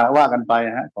ว่ากันไป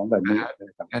ฮะของแบบนี้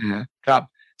ครับ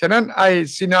ฉะนั้นไอ้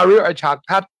ซีนาริโอไอ้ฉาก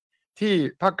ทัศน์ที่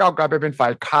พรรคก้าวไกลไปเป็นฝ่า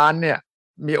ยค้านเนี่ย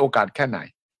มีโอกาสแค่ไหน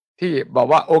ที่บอก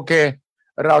ว่าโอเค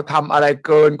เราทำอะไรเ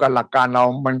กินกว่าหลักการเรา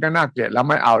มันก็น่าเกลียดแล้ว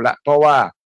ไม่เอาละเพราะว่า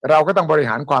เราก็ต้องบริ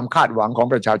หารความคาดหวังของ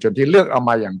ประชาชนที่เลือกเอา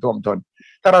มาอย่างท่วมท้น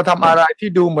ถ้าเราทำอะไรที่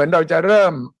ดูเหมือนเราจะเริ่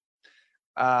ม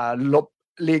หลบ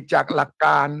หลีกจากหลักก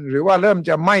ารหรือว่าเริ่ม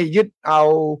จะไม่ยึดเอา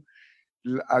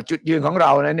จุดยืนของเร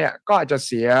าเนี่ยก็อาจจะเ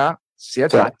สีย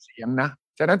ฐานเสียงนะ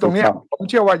ฉะนั้นตรงเนี้ยผม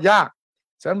เชื่อว่ายาก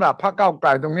สำหรับพรรคก้าวไกล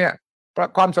ตรงเนี้ย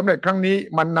ความสำเร็จครั้งนี้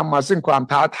มันนำมาซึ่งความ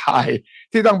ท้าทาย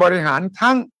ที่ต้องบริหาร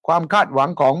ทั้งความคาดหวัง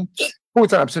ของผู้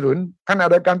สนับสนุนขณะ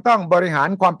เดียวกันต้องบริหาร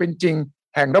ความเป็นจริง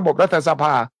แห่งระบบรัฐสภ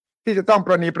าที่จะต้องป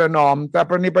ระนีประนอมแต่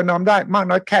ประนีประนอมได้มาก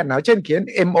น้อยแค่ไหนเช่นเขียน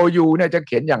MOU เนี่ยจะเ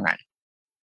ขียนยังไง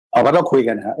ก็ต้องคุย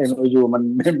กันฮะ MOU มัน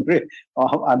ไม่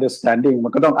understanding มั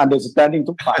นก็ต้อง understanding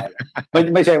ทุกฝ่าย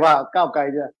ไม่ใช่ว่าก้าวไกล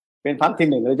จะเป็นพรรคที่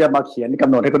หนึ่งแล้วจะมาเขียนกำ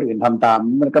หนดให้คนอื่นทำตาม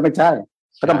มันก็ไม่ใช่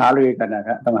ก็ต้องหารือกันนะค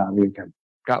รับต้องหารือกัน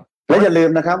ครับแล้วอย่าลืม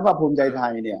นะครับว่าภูมิใจไท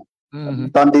ยเนี่ย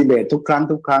ตอนดีเบตทุกครั้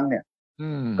งเนี่ย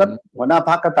ก็หัวหน้าพ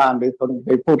รรคก็ตามหรือคนไป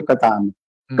พูดก็ตาม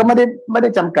ก็ไม่ได้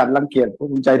จำกัดรังเกียจภู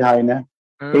มิใจไทยนะ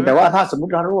แต่ว่าถ้าสมม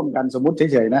ติเราร่วมกันสมมติ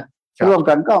เฉยๆนะร่วม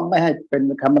กันก็ไม่ให้เป็น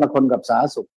คมนาคมกับสาธาร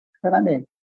ณสุขแค่นั้นเอง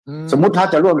สมมุติถ้า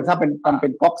จะร่วมถ้าเป็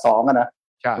นก๊อกสองนะ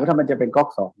สมมติถ้ามันจะเป็นก๊อก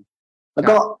สองแล้ว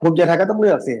ก็ภูมิใจไทยก็ต้องเ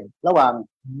ลือกสิระหว่าง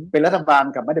เป็นรัฐบาล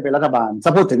กับไม่ได้เป็นรัฐบาลถ้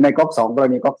าพูดถึงในก๊อกสองกร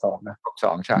ณีก๊อกสองนะก๊อกส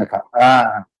องใช่ครับ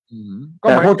แ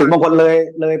ต่พูดถึงบางคนเ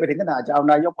ลยไปถึงขนาดจะเอา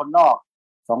นายกคนนอก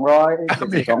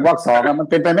272วรรคสองมัน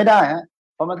เป็นไปไม่ได้ฮะ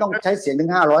เพราะมันต้องใช้เสียงถึ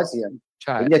ง500เสียง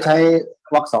ถึงจะใใช้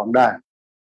วรรคสองได้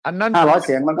อันนั้น500เ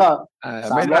สียงมันก็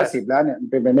310แล้วเนี่ยมัน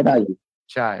เป็นไปไม่ได้อยู่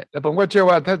ใช่แล้วผมก็เชื่อ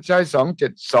ว่าถ้าใช้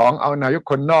272เอานายก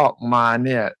คนนอกมาเ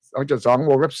นี่ย272ว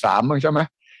งเล็บ3มั้งใช่ไหม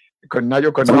คนนาย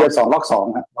กคนนอก2วรรคสอง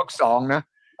วรรคสองนะ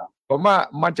ผมว่า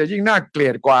มันจะยิ่งน่าเกลี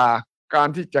ยดกว่าการ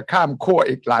ที่จะข้ามขั้ว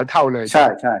อีกหลายเท่าเลยใ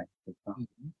ช่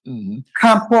ข้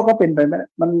ามขั้วก็เป็นไปไม่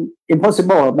มัน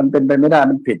impossible มันเป็นไปไม่ได้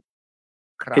มันผิ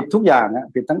ดทุกอย่างนะ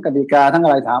ผิดทั้งกติกาทั้งอ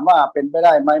ะไรถามว่าเป็นไปไ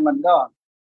ด้ไหมมันก็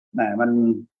มัน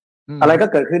อะไรก็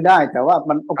เกิดขึ้นได้แต่ว่า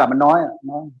มันโอกาสมันน้อย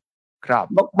ครับ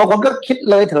บางคนก็คิด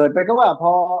เลยเถิดไปก็ว่าพ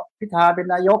อพิธาเป็น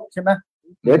นายกใช่ไหม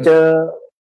เดี๋ยวเจอ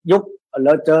ยุบแ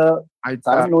ล้วเจอศ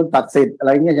าลรัฐธรรมนูญตัดสิทธิ์อะไร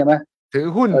เงี้ยใช่ไหมถือ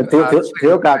หุ้นถื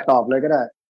อโอกาสตอบเลยก็ได้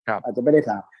อาจจะไม่ได้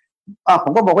ถามผ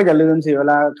มก็บอกว่าอย่าลืมสิเว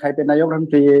ลาใครเป็นนายกรัฐม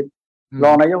นตรีร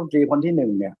องนายกรัฐมนตรีคนที่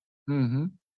1เนี่ย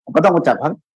ก็ต้องมาจากพร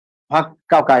รค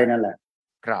ก้าวไกลนั่นแหละ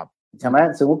ครับใช่ไหม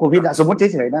สมมติคุณพิธาสมมติ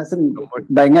เฉยๆนะซึ่ง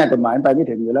ในแง่กฎหมายไปไม่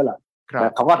ถึงอยู่แล้วล่ะแต่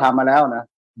เขาก็ทำมาแล้วนะ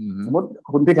สมมติ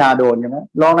คุณพิธาโดนใช่ไหม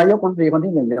รองนายกรัฐมนตรีคน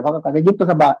ที่1เนี่ยเพราะการยุบรั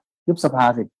ฐบาลยุบสภา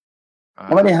สิเข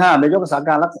าไม่ได้ห้ามนายกรัฐก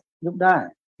ารรัฐยุบได้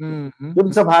ยุบ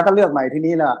สภาก็เลือกใหม่ที่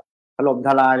นี้ล่ะถล่มท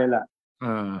ลายเลยล่ะ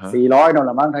400นั่นแห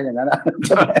ละมั้งถ้าอย่างนั้น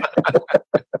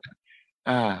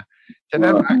ฉะ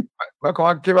นั้นหมายความ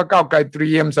ว่าคิดว่าก้าวไกลเต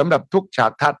รียมสำหรับทุกฉา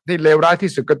กทัศน์ที่เลวร้าย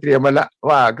ที่สุดก็เตรียมไว้แล้ว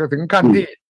ว่าก็ถึงขั้นที่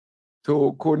ถูก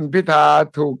คุณพิธา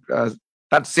ถูก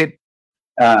ตัดสิทธิ์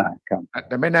ครับแ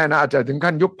ต่ไม่แน่นะอาจจะถึง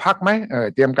ขั้นยุบพรรคไหม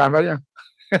เตรียมการไว้ยัง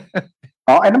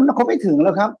ไอ้นั้นเขาไม่ถึงแ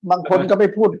ล้วครับบางคนก็ไป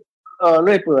พูดเ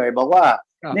รื่อยเปื่อยบอกว่า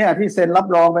เนี่ยที่เซ็นรับ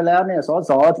รองไปแล้วเนี่ยส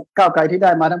สก้าวไกลที่ไ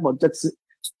ด้มาทั้งหมด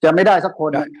จะไม่ได้สักค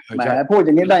นแหมพูดอ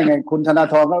ย่างนี้ได้ไงคุณธนา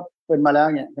ธรก็เป็นมาแล้ว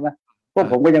เนี่ยใช่ไหมพวก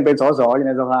ผมก็ยังเป็นสสอยู่ใ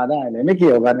นสภาได้เลยไม่เ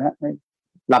กี่ยวกันนะ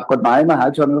หลักกฎหมายมหา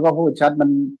ชนก็พูดชัด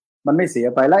มันไม่เสีย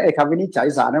ไปแล้วไอ้คำวินิจฉัย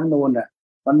ศาลรัฐธรรมนูญเนี่ย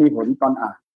มันมีผลตอนอ่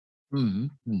าน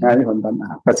มีผลตอนอ่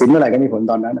านตัดสินเมื่อไหร่ก็มีผล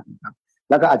ตอนนั้นนะครับ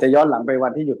แล้วก็อาจจะย้อนหลังไปวั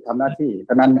นที่หยุดทำหน้าที่ต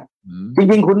อนนั้นจ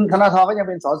ริงๆคุณธนาธรก็ยัง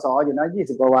เป็นสสอยู่นะ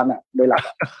20กว่าวันโดยหลัก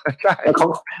ใช่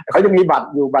เขายังมีบัตร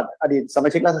อยู่บัตรอดีตสมา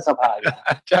ชิกรัฐสภา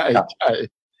ใช่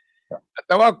แ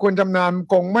ต่ว่าคุณชำนาญ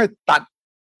คงไม่ตัด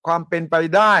ความเป็นไป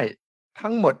ได้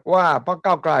ทั้งหมดว่าพรรค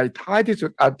ก้าวไกลท้ายที่สุด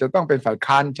อาจจะต้องเป็นฝ่าย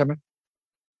ค้านใช่ไหม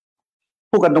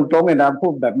พูดกันตรงๆเลยนะพู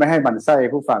ดแบบไม่ให้หมั่นไส้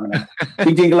ผู้ฟังนะ จ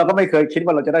ริงๆเราก็ไม่เคยคิด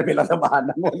ว่าเราจะได้เป็นรัฐบาล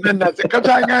นะนั่นน่ะสิก็ใ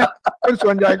ช่ไงคนส่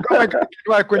วนใหญ่ก็ไม่คิด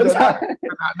ว่าคุณจะได้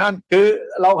ขนาดนั้นคือ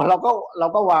เรา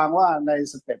ก็วางว่าใน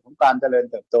สเต็ปของการเจริญ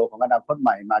เติบโตของอนาคตให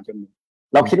ม่มาจน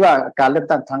เราคิดว่าการเลือก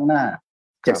ตั้งครั้งหน้า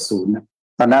70นะ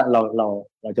ตอนนั้นเร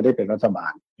าจะได้เป็นรัฐบา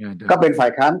ลก็เป็นฝ่า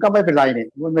ยค้านก็ไม่เป็นไรนี่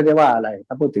ไม่ได้ว่าอะไร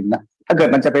ถ้าพูดถึงนะถ้าเกิด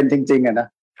มันจะเป็นจริงๆนะ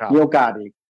มีโอกาสอี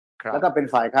กแล้วก็เป็น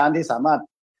ฝ่ายค้านที่สามารถ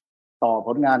ต่อผ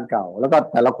ลงานเก่าแล้วก็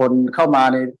แต่ละคนเข้ามา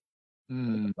ใน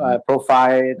โปรไฟ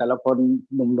ล์แต่ละคน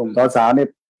หนุ่มๆสาวๆเนี่ย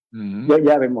เยอะแย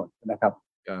ะไปหมดนะครับ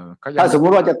ถ้าสมมุ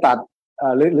ติว่าจะตัด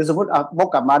หรือสมมติพก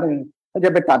กลับมาหนึ่งถ้าจ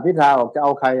ะไปตัดพิธาออกจะเอ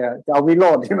าใครจะเอาวิโร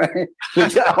จน์ใช่ไหมหรือ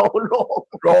จะเอา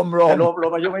โรม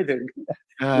อายุไม่ถึง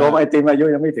โรมไอติมอายุ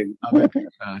ยังไม่ถึง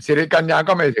สิริกัญญา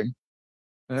ก็ไม่ถึง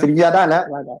สิริกัญญาได้แล้ว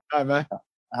ได้ไหม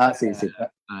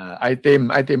40ไอติม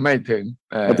ไม่ถึง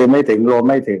ไอติมไม่ถึงโรม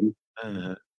ไม่ถึง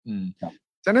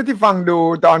ฉะนั้นที่ฟังดู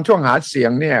ตอนช่วงหาเสีย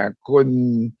งเนี่ยคุณ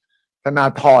ธนา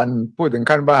ธรพูดถึง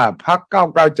ขั้นว่าพรรคก้าว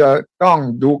ไกลจะต้อง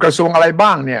ดูกระทรวงอะไรบ้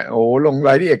างเนี่ยโอ้ลงร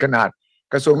ายละเอียดขนาด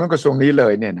กระทรวงนั้นกระทรวงนี้เล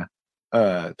ยเนี่ยนะ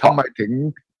ทำไมถึง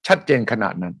ชัดเจนขนา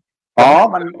ดนั้น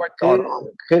มัน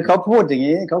คือเขาพูดอย่าง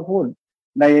นี้เขาพูด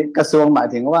ในกระทรวงหมาย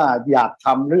ถึงว่าอยากท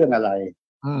ำเรื่องอะไร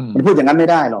มันพูดอย่างนั้นไม่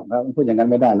ได้หรอกครับมันพูดอย่างนั้น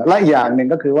ไม่ได้แล้วอีกอย่างหนึ่ง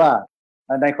ก็คือว่า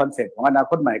ในคอนเซ็ปต์ของอนา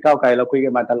คตใหม่ก้าวไกลเราคุยกั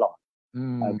นมาตลอด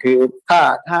คือ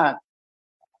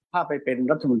ถ้าไปเป็น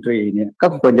รัฐมนตรีเนี่ยก็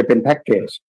ควรจะเป็นแพ็กเกจ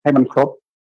ให้มันครบ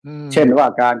เช่นว่า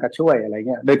การกระช่วยอะไร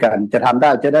เงี้ยด้วยกันจะทำได้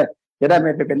จะได้ไ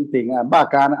ม่ไปเป็นติ่งบ้า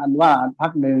การอันว่าพั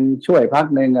กหนึ่งช่วยพัก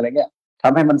หนึ่งอะไรเงี้ยท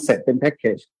ำให้มันเสร็จเป็นแพ็กเก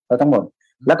จทั้งหมด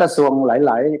แล้วกระทรวงห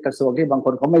ลายๆกระทรวงที่บางค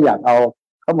นเขาไม่อยากเอา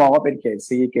เขามองว่าเป็นเกรด C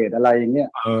เกรดอะไรอย่างเงี้ย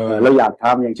เราอยากท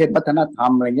ำอย่างเช่นวัฒนธรร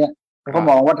มอะไรเงี้ยเขา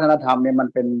มองวัฒนธรรมเนี่ยมัน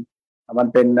เป็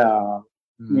น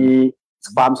มี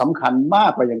ความสำคัญมา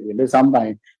กกว่าอย่างอื่นด้วยซ้ำไป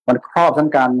มันครอบทั้ง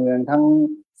การเมืองทั้ง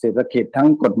เศรษฐกิจทั้ง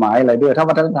กฎหมายอะไรด้วยถ้า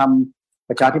วัฒนธรรม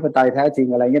ประชาธิปไตยแท้จริง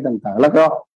อะไรเงี้ยต่างๆแล้วก็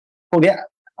พวกเนี้ย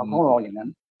เขามองอย่างนั้น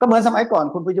ก็เหมือนสมัยก่อน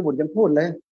คุณปิยบุตรยังพูดเลย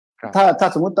ถ้า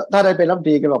สมมติถ้าได้เป็นรัฐมนต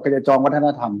รีแกบอกแกจะจองวัฒน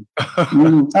ธรรม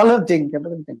ถ้าเรื่องจริงแกไม่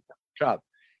เรื่องจริงครับ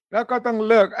แล้วก็ต้อง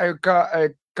เลิกไอ้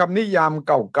คำนิยาม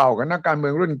เก่าๆกับนักการเมื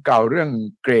องรุ่นเก่าเรื่อง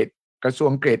เกรดกระทรว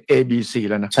งเกรด A B C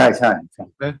แล้วนะใช่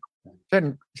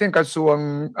เช่นกระทรวง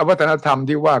วัฒนธรรม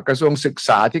ที่ว่ากระทรวงศึกษ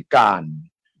าธิการ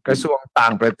กระทรวงต่า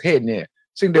งประเทศเนี่ย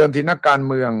ซึ่งเดิมทีนักการ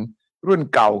เมืองรุ่น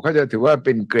เก่าเขาจะถือว่าเ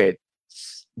ป็นเกรด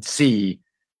C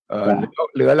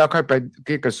เหลือแล้วค่อยไป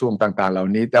ที่กระทรวงต่างๆเหล่า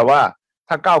นี้แต่ว่า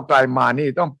ถ้าก้าวไกลมานี่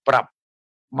ต้องปรับ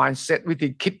mindset วิธี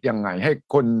คิดยังไงให้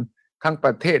คนทั้งป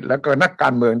ระเทศแล้วก็นักกา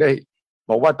รเมืองได้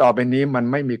บอกว่าต่อไปนี้มัน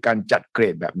ไม่มีการจัดเกร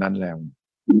ดแบบนั้นแล้ว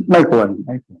ไม่ควร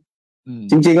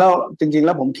จริงๆแ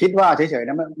ล้วผมคิดว่าเฉยๆ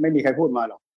นะไม่มีใครพูดมา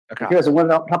หรอกคือสมมติ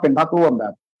ว่าถ้าเป็นพรรคร่วมแบ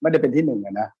บไม่ได้เป็นที่หนึ่งน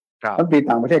ะรัฐมนตรี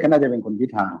ต่างประเทศก็น่าจะเป็นคนพิ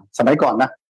ธาสมัยก่อนนะ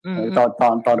ตอ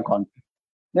นก่อน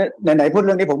เนี่ยไหนพูดเ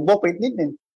รื่องนี้ผมวกไปนิดนึ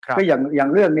งก็อย่าง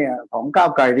เรื่องเนี่ยของก้าว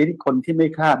ไกลที่คนที่ไม่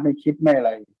คาดไม่คิดไม่อะไ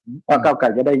รว่าก้าวไกล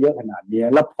จะได้เยอะขนาดนี้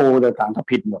แล้วโพลต่างๆถ้า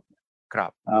ผิดหมดครั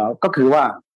บก็คือว่า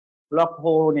แล้วโพล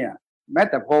เนี่ยแม้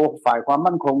แต่โพลฝ่ายความ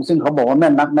มั่นคงซึ่งเขาบอกว่าแม่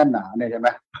นนักแน่นหนาเนี่ยใช่ไหม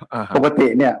ปกติ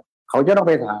เนี่ยเขาจะต้อง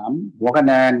ไปถามหัวคะแ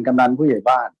นนกำนันผู้ใหญ่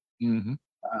บ้าน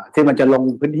ที่มันจะลง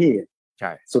พื้นที่ใ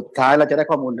ช่สุดท้ายเราจะได้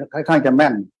ข้อมูลค่อนข้างจะแม่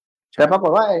นแต่ปราก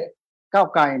ฏว่าก้าว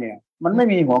ไกลเนี่ยมันไม่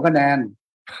มีหัวคะแนน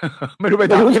ไม่รู้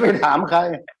จะไปถามใคร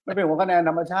ไม่เป็นหัวคะแนน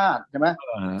ธรรมชาติใช่ไหม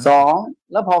สอง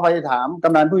แล้วพอไปถามก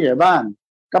ำนันผู้ใหญ่บ้าน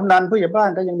กำนันผู้ใหญ่บ้าน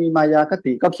ก็ยังมีมายาค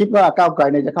ติก็คิดว่าก้าวไกล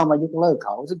เนี่ยจะเข้ามายกเลิกเข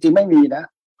าซึ่งจริงไม่มีนะ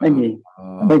ไม่มี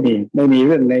เ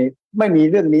รื่องในไม่มี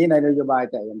เรื่องนี้ในนโยบาย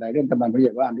แต่อย่างใดเรื่องกำนันผู้ให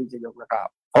ญ่บ้านที่จะยกเลิก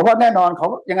เขาก็แน่นอนเขา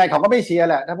ยังไงเขาก็ไม่เชียร์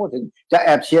แหละถ้าพูดถึงจะแอ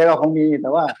บเชียร์ก็คงมีแต่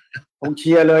ว่าคงเ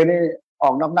ชียร์เลยนี่อ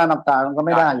อกน้ำหน้าน้ำตามันก็ไ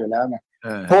ม่ได้อยู่แล้วไง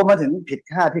โทรมาถึงผิด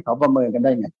คาดที่เขาประเมินกันไ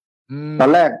ด้ไงตอน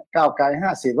แรกก้าวไกล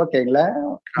50ก็เก่งแล้ว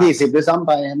20ด้วยซ้ำไ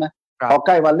ปใช่ไหมพอใก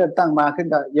ล้วันเลือกตั้งมาขึ้น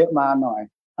ก็เยอะมาหน่อย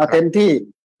เอาเต็มที่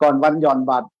ก่อนวันหย่อน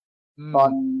บัตรก่อ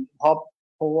นพอ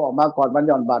โพลออกมาก่อนวันห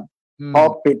ย่อนบัตรพอ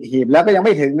ปิดหีบแล้วก็ยังไ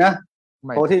ม่ถึงนะ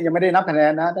โพลที่ยังไม่ได้นับคะแน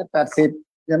นนะได้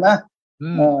80ใช่ไหม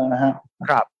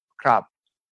ครับ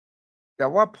แต่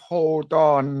ว่าโพลต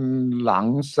อนหลัง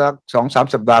สัก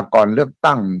 2-3 สัปดาห์ก่อนเลือก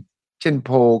ตั้งเช่นโพ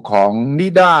ลของนิ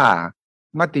ด้า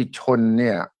มติชนเ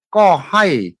นี่ยก็ให้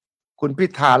คุณพิ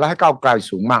ธาและให้ก้าวไกล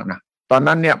สูงมากนะตอน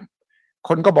นั้นเนี่ยค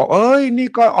นก็บอกนี่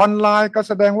ก็ออนไลน์ก็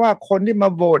แสดงว่าคนที่มา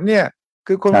โหวตเนี่ย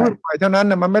คือคนรุ่นใหม่เท่านั้น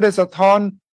นะมันไม่ได้สะท้อน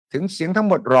ถึงเสียงทั้ง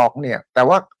หมดหรอกเนี่ยแต่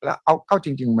ว่าเอาเข้าจ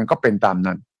ริงๆมันก็เป็นตาม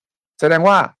นั้นแสดง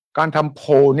ว่าการทำโพ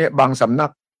ลเนี่ยบางสำนั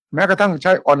กแม้กระทั่งใ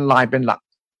ช้ออนไลน์เป็นหลัก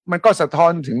มันก็สะท้อ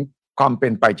นถึงความเป็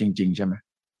นไปจริงๆใช่ไหม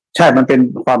ใช่มันเป็น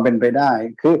ความเป็นไปได้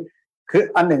คือ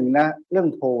อันหนึ่งนะเรื่อง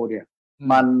โพลเนี่ย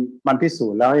มันพิสู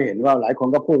จน์แล้วให้เห็นว่าหลายคน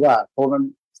ก็พูดว่าโพลมัน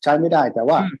ใช้ไม่ได้แต่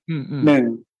ว่าหนึ่ง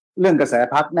เรื่องกระแส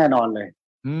พรรคแน่นอนเลย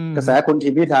กระแสคุณที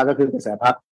มพิธาก็คือกระแสพร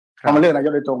รคเพราะมันเรื่องนาย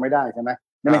กโดยตรงไม่ได้ใช่ไหม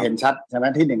ไม่เห็นชัดใช่ไหม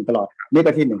ที่หนึ่งตลอดนี่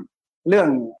ก็ที่หนึ่งเรื่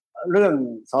อง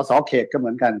สสเขตก็เหมื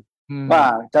อนกันว่า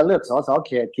จะเลือกสสเ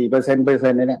ขตกี่เปอร์เซ็นต์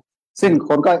เนี่ยซึ่ง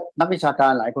คนก็นักวิชากา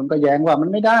รหลายคนก็แย้งว่ามัน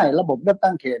ไม่ได้ระบบเลือก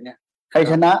ตั้งเขตเนี่ยใคร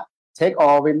ชนะ take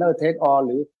all winner take all ห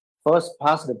รือ first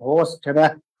past the post ใช่ไหม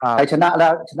ใครชนะแล้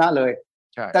วชนะเลย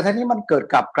แต่ทีนี้มันเกิด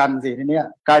กลับกันสิทีเนี้ย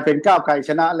กลายเป็นก้าวไกล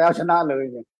ชนะแล้วชนะเลย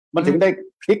เนี่ยมันถึงได้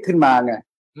พลิกขึ้นมาไง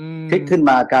พลิกขึ้น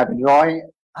มากลายเป็น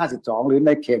152หรือใน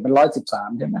เขตเป็น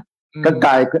113ใช่ไหมก็ก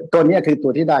ลายตัวนี้คือตั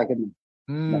วที่ได้ขึ้น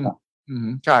นะครับ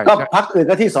ใช่ก็พรรคอื่น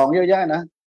ก็ที่2เยอะแยะนะ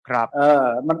ครับ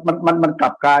มันกลั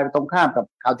บกลายตรงข้ามกับ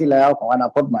คราวที่แล้วของอนา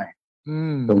คตใหม่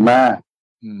ถูกไหม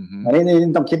อันนี้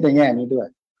ต้องคิดในแง่นี้ด้วย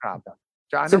ครับ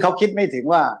ซึ่งเขาคิดไม่ถึง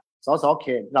ว่าสสเข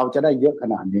ตเราจะได้เยอะข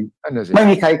นาดนี้ไม่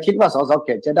มีใครคิดว่าสสเข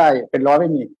ตจะได้เป็น100ไม่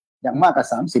มีอย่างมากกับ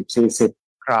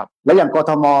30-40ครับแล้วอย่างก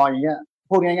ทมอย่างเงี้ย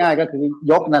พูดง่ายๆก็คือ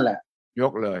ยกนั่นแหละย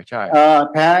กเลยใช่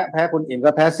แพ้คุณอิ่ม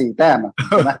ก็แพ้4 แต้ม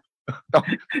ใช่ไหม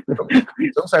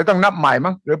สงสัยต้องนับใหม่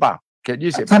มั้งหรือเปล่าเขต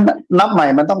20ถ้านับใหม่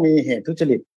มันต้องมีเหตุทุจ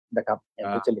ริตนะครับเหตุ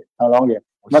ทุจริตเราร้องเรียน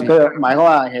มันก็หมายความ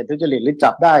ว่าเหตุทุจริตหรือ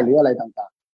จับได้หรืออะไรต่า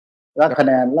งๆแล้วคะแ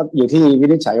นนแล้วอยู่ที่วิ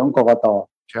นิจฉัยของกกต.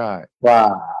ใช่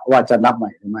ว่าจะนับให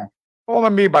ม่หรือไม่เพราะมั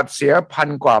นมีบัตรเสีย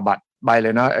1,000 กว่าบัตร ใบเล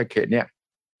ยนะไอ้เขตเนี่ย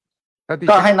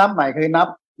ก็ให้นับใหม่คือ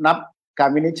นับการ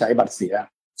วินิจฉัยบัตรเสีย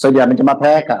ส่วนใหญ่มันจะมาแ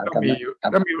พ้กันต้อ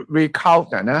งมีรีเคาท์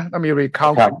นะต้องมีรีเคา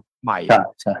ท์ใหม่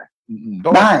ใช่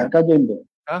ได้ก็ยื่นอยู่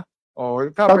โอ้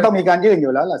ต้องมีการยื่นอ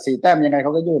ยู่แล้วล่ะ4 แต้มยังไงเข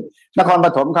าก็ยื่นนครป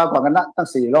ฐมเขาก่อนกันนะตั้ง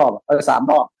4 รอบ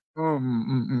3 รอบ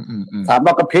3 ร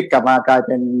อบก็พลิกกลับมากลายเ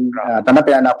ป็นตอนนั้นเ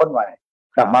ป็นอนาคตใหม่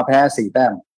กลับมาแพ้4 แต้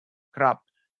มครับ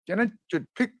ฉะนั้นจุด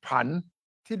พลิกผัน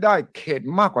ที่ได้เขต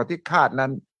มากกว่าที่คาดนั้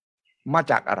นมา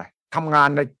จากอะไรทำงาน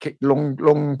ในล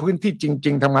งพื้นที่จ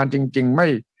ริงๆทำงานจริงๆ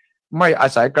ไม่อา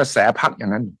ศัยกระแสพรรคอย่า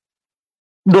งนั้น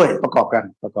ด้วยประกอบกัน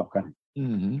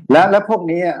และพวก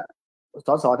นี้ส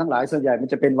สทั้งหลายส่วนใหญ่มัน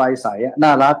จะเป็นวัยใสน่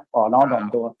ารักอ่อนน้อมถ่อม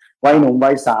ตัววัยหนุ่มวั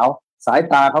ยสาวสาย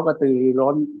ตาเขากระตือรือ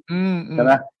ร้นใช่ไห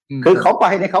มคือเขาไป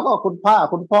เนี่ยเขาก็คุณพ่อ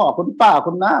คุณป้า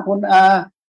คุณน้าคุณอา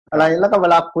อะไรแล้วก็เว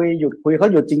ลาหยุดคุยเขา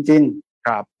หยุดจริงๆค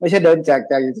รับไม่ใช่เดินแจก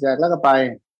แล้วก็ไป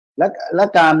และ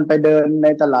การไปเดินใน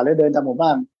ตลาดหรือเดินตามหมู่บ้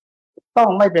านต้อง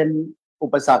ไม่เป็นอุ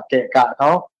ปสรรคเกะกะเข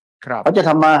าจะท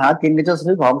ำมาหากินจะ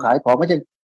ซื้อของขายของไม่ใช่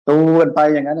ตูกันไป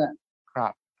อย่างนั้นนะครั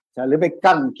บหรือไป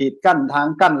ขีดกั้นทาง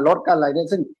กั้นรถกั้นอะไรเนี่ย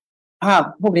ซึ่งภาพ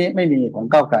พวกนี้ไม่มีของ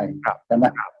ก้าวไกลใช่ไหม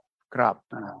ครับ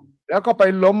แล้วก็ไป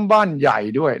ล้มบ้านใหญ่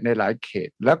ด้วยในหลายเขต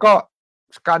แล้วก็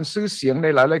การซื้อเสียงใน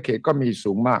หลายเขตก็มี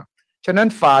สูงมากฉะนั้น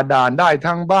ฝ่าด่านได้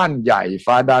ทั้งบ้านใหญ่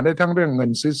ฝ่าด่านได้ทั้งเรื่องเงิ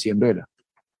นซื้อเสียงด้วยเหรอ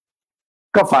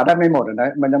ก็ฝ่าได้ไม่หมดนะ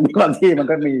มันยังมีบางที่มัน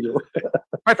ก็มีอยู่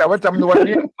ไม่แต่ว่าจำนวน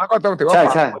นี้มันก็ต้องถือว่า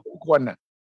ใช่ทุกคนน่ะ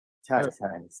ใช่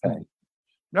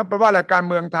แล้วแปลว่าอะไรการ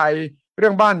เมืองไทยเรื่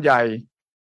องบ้านใหญ่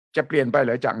จะเปลี่ยนไปเห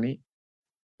รอจากนี้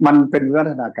มันเป็นวิวั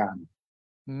ฒนาการ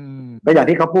ก็อย่าง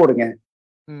ที่เขาพูดไง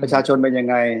ประชาชนเป็นยัง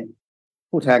ไง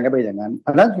ผู้แทนก็เป็นอย่างนั้นเพร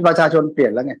าะนั้นประชาชนเปลี่ย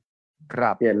นแล้วไงค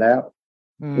รับเปลี่ยนแ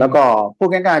ล้วก็พูด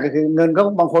ง่ายๆก็คือเงินเขา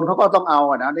บางคนเขาก็ต้องเอา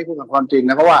นะนี่พูดกับความจริง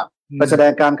นะเพราะว่าไปแสด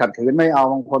งการขัดขืนไม่เอา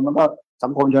บางคนมันก็สั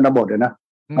งคมชนบทเลยนะ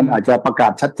มันอาจจะประกา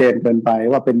ศชัดเจนเกินไป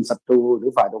ว่าเป็นศัตรูหรื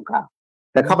อฝ่ายตรงข้าม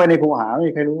แต่เข้าไปในคูหาไม่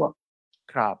มีใครรู้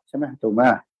ครับใช่ไหมถูกไหม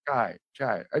ใ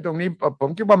ช่ไอ้ตรงนี้ผม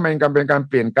คิดว่ามันเป็นการ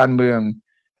เปลี่ยนการเมือง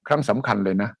ครั้งสำคัญเล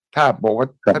ยนะถ้าบอกว่า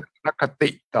ทัศนคติ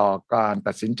ต่อการ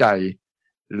ตัดสินใจ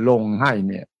ลงให้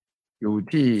เนี่ยอยู่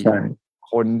ที่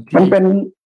คนที่มันเป็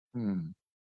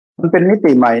นมิ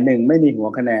ติใหม่1ไม่มีหัว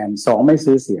คะแนน2ไม่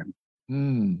ซื้อเสียง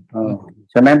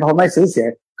ใช่ไหมเพราะไม่ซื้อเสียง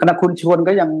คณะคุณชวน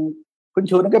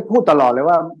ก็พูดตลอดเลย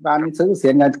ว่าการซื้อเสี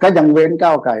ยงก็ยังเว้นก้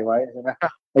าวไกลไว้ใช่ไหม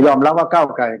ยอมรับว่าก้าว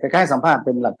ไกลแค่สัมภาษณ์เ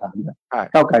ป็นหลักฐาน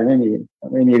ก้าวไกลไม่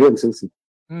มีเรื่องซื้อเสียง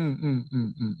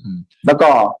แล้วก็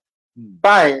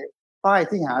ป้าย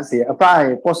ที่หาเสียงป้าย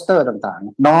โปสเตอร์ต่าง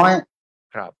ๆน้อย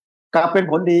ครับกลับเป็น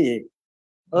ผลดีอีก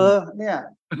เนี่ย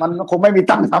มันคงไม่มี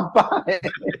ตังค์ทำป้าย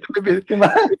ใช่ไหม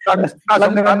แล้ว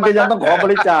เงินก็ยังต้องขอบ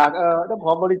ริจาคต้องข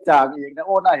อบริจาคอีกนะโ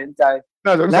อ้น่าเห็นใจ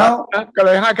แล้วก็เล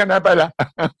ยให้คะแนนไปละ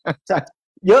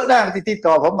เยอะได้ติด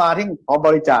ต่อผมมาที่ขอบ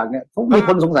ริจาคเนี่ยมีค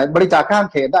นสงสัยบริจาคข้าม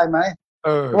เขตได้ไหม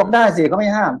บอกได้สิเขาไม่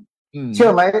ห้ามเชื่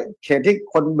อไหมเขตที่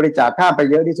คนบริจาคข้ามไป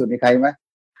เยอะที่สุดในใครไหม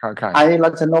ไอ้รั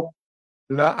ชนก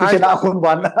ที่ชนะคุณ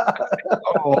วัน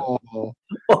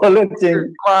โอ้เรื่องจริง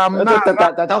ความแ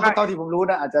ต่เท่าที่ผมรู้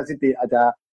นะอาจจะ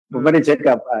ผมไม่ได้เช็ค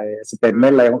กับไอ้สเตทเมน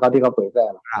ต์อะไรของเขาที่เขาเผยแพร่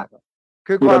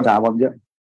คือความถามผมเยอะ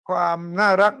ความน่า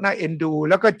รักน่าเอ็นดู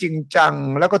แล้วก็จริงจัง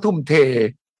แล้วก็ทุ่มเท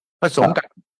ผสมกัน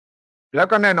แล้ว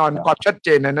ก็แน่นอนความชัดเจ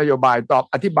นในนโยบายตอบ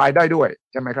อธิบายได้ด้วย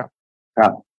ใช่ไหมครับครั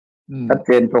บชัดเ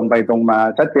จนตรงไปตรงมา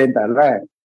ชัดเจนแต่แรก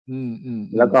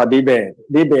แล้วก็ดีเ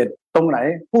บตตรงไหน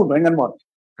พูดเหมือนกันหมด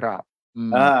ครับ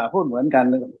พูดเหมือนกัน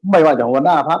ไม่ว่าจะหัวห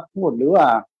น้าพรรคพูดหรือว่า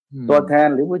ตัวแทน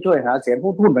หรือผู้ช่วยหาเสียง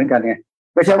พูดเหมือนกันไง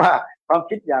ไม่ใช่ว่าความ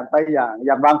คิดอย่างไปอ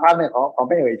ย่างบางพรรคเนี่ยขอไ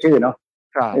ม่เอ่ยชื่อเนาะ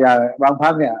อย่างบางพรร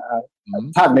คเนี่ย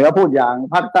ภาคเหนือพูดอย่าง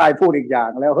ภาคใต้พูดอีกอย่าง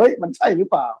แล้วเฮ้ยมันใช่หรือ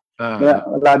เปล่าเนี่ย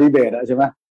เวลาดีเบตใช่ไหม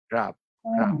ครับ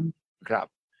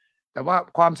แต่ว่า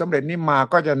ความสำเร็จนี้มา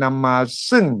ก็จะนำมา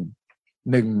ซึ่ง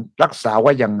1รักษาไ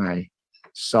ว้ยังไง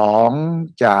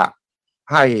2จะ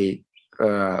ให้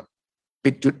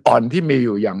ปิดจุดอ่อนที่มีอ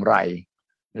ยู่อย่างไร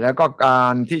แล้วก็กา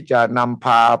รที่จะนำพ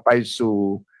าไปสู่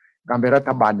การเป็นรั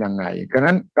ฐบาลยังไงดัง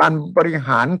นั้นการบริห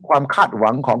ารความคาดหวั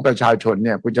งของประชาชนเ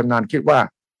นี่ยคุณชำนาญคิดว่า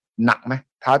หนักไหม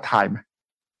ท้าทายไหม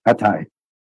ท้าทาย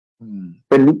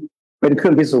เป็นเครื่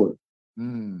องพิสูจน์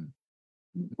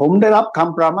ผมได้รับค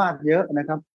ำประมาทเยอะนะค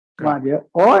รับมาเยอะ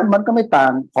โอ้ยมันก็ไม่ต่า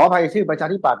งขออภัยชื่อประชา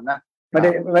ธิปัตย์นะไม่ได้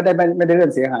เรื่อ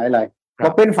งเสียหายอะไรพอ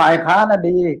เป็นฝ่ายค้านน่ะ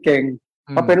ดีเก่ง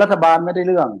พอเป็นรัฐบาลไม่ได้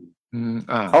เรื่อง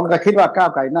เขาก็คิดว่าก้าว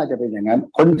ไกลน่าจะเป็นอย่างนั้น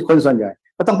คนส่วนใหญ่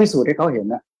ก็ต้องพิสูจน์ให้เขาเห็น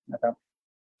นะครับ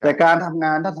แต่การทำง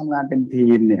านถ้าทำงานเป็นที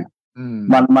มเนี่ย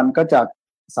มันก็จะ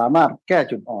สามารถแก้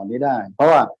จุดอ่อนนี้ได้เพราะ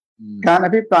ว่าการอ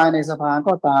ภิปรายในสภา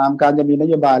ก็ตามการจะมีน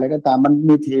โยบายอะไรก็ตามมัน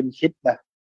มีทีมคิดนะ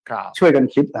ช่วยกัน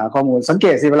คิดหาข้อมูลสังเก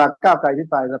ตสิเวลาก้าวไกลอภิ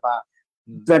ปรายสภา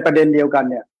ในประเด็นเดียวกัน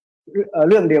เนี่ย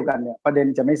เรื่องเดียวกันเนี่ยประเด็น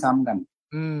จะไม่ซ้ำกัน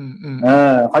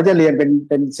เขาจะเรียนเ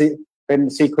ป็น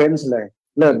ซีเควนซ์เลย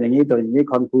เริ่มอย่างนี้ตัวอย่างนี้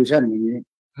conclusion อย่างนี้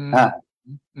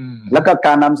แล้วก็ก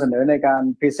ารนำเสนอในการ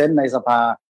พรีเซนต์ในสภา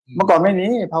เมื่อก่อนไม่มี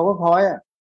PowerPoint อ่ะ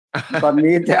ก่อน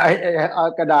มีแต่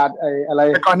กระดาษอะไร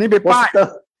แต่ก่อนนี้เป็นป้าย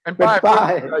เป็นป้า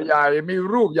ยใหญ่ๆมี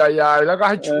รูปใหญ่ๆแล้วก็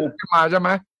ให้ชูขึ้นมาใช่ไหม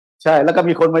ใช่แล้วก็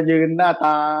มีคนมายืนหน้าต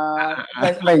า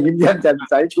ไม่ยิ้มแย้มแจ่ม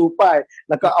ใสชูป้าย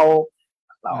แล้วก็เอ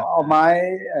าไม้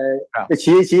ไป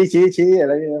ชี้อะ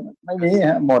ไรไม่มี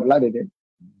ฮะหมดแล้วเดี๋ยว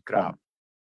ครับ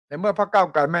ในเมื่อพรรคก้าว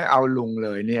ไกลไม่เอาลุงเล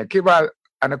ยเนี่ยคิดว่า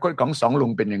อนาคตของสองลุ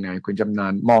งเป็นยังไงคุณจำนา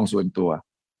นมองส่วนตัว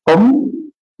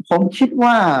ผมคิด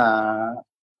ว่า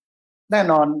แน่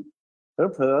นอน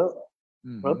เผล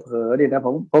อดินะผ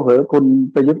มเผลอคุณ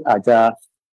ประยุทธ์อาจจะ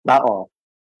ลาออก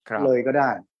เลยก็ได้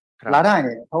ลาได้เ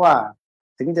นี่ยเพราะว่า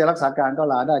ถึงจะรักษาการก็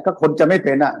ลาได้ก็คนจะไม่เ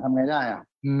ป็นทำไงได้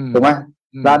ถูกไหม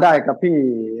ลาได้กับ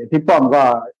พี่ป้อมก็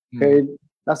เคย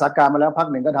รักษาการมาแล้วพัก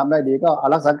หนึ่งก็ทำได้ดีก็เอา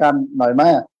รักษาการหน่อยไหม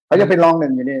เขาจะเป็นรองหนึ่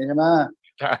งอยู่นี่ใช่ไหม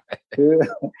ใช่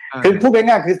คือพูด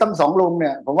ง่ายๆคือทั้งสองลุงเ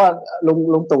นี่ยผมว่า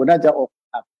ลุงตู่น่าจะอก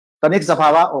หักตอนนี้สภา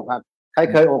วะอกหักใคร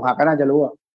เคยอกหักก็น่าจะรู้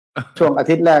ช่วงอา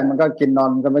ทิตย์แรกมันก็กินนอ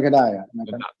นก็ไม่ค่อยได้นะ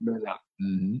ครับด้วยหลัก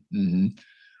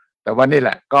แต่ว่านี่แห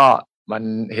ละก็มัน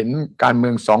เห็นการเมื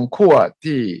องสองขั้ว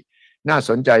ที่น่า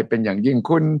สนใจเป็นอย่างยิ่ง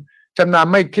คุณชำนาญ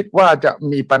ไม่คิดว่าจะ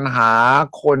มีปัญหา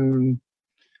คน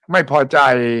ไม่พอใจ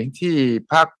ที่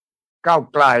พรรคก้าว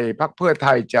ไกลพรรคเพื่อไท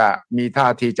ยจะมีท่า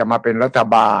ทีจะมาเป็นรัฐ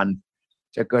บาล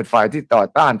จะเกิดฝ่ายที่ต่อ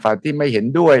ต้านฝ่ายที่ไม่เห็น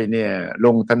ด้วยเนี่ยล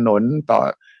งถนนต่อ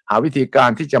หาวิธีการ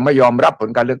ที่จะไม่ยอมรับผล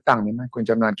การเลือกตั้งนี้ไหมคุณ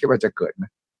ชำนาญคิดว่าจะเกิดไหม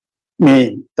มี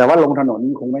แต่ว่าลงถนน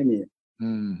คงไม่มี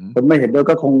คนไม่เห็นด้วย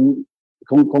ก็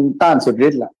คงต้านสุดฤ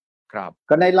ทธิ์แหละครับ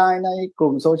ก็ในไลน์ในก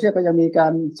ลุ่มโซเชียลก็ยังมีกา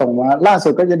รส่งมาล่าสุ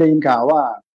ดก็จะได้ยินข่าวว่า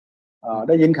ไ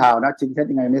ด้ยินข่าวนะจริงแท้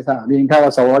ยังไงไม่ทราบได้ยินข่าวว่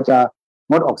าสวจะ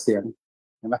งดออกเสียง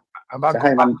ใช่ไหมจะใ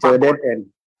ห้มันเจอเดดเอ็น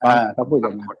เขาพูดอย่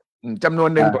างนั้นจำนวน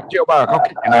หนึ่งผมเชื่อว่าเขา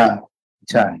คิดอย่างนั้น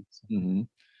ใช่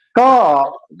ก็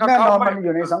แน่นอนมันอ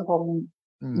ยู่ในสัง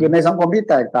คมที่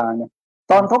แตกต่างเนี่ย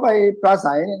ตอนเขาไปปรา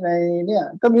ศัยในเนี่ย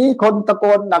ก็มีคนตะโก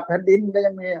นหนักแผ่นดินก็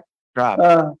ยังมีครับ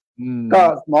ก็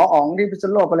หมออ๋องที่พิษ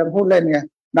ณุโลกกำลังพูดเล่นไง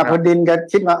หนักแผ่นดินก็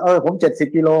คิดมาผม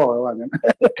70 กิโลว่างั้น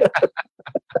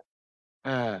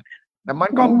แต่มั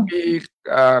นก็มี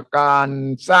การ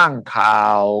สร้างข่า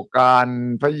วการ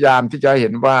พยายามที่จะเห็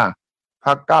นว่าพร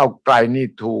รคก้าวไกลนี่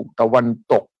ถูกตะวัน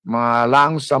ตกมาล้า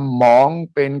งสมอง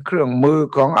เป็นเครื่องมือ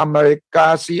ของอเมริกา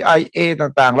CIA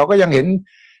ต่างๆเราก็ยังเห็น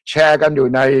แชร์กันอยู่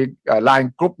ในไล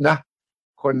น์กรุ๊ปนะ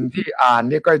คนที่อ่าน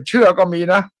นี่ก็เชื่อก็มี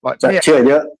นะว่าเชื่อ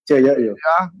เยอะอยู่น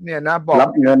ะเนี่ยนะบอกรั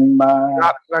บเงิน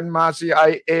มา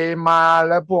CIA มา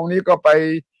แล้วพวกนี้ก็ไป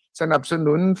สนับส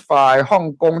นุนฝ่ายฮ่อง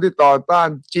กงที่ต่อต้าน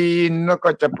จีนแล้วก็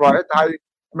จะปล่อยให้ไทย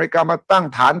อเมริกามาตั้ง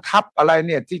ฐานทัพอะไรเ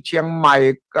นี่ยที่เชียงใหม่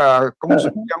กงสุ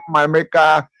ลเชียงใหม่อเมริกา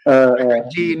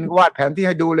จีนวาดแผนที่ใ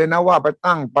ห้ดูเลยนะว่าไป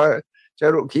ตั้งจ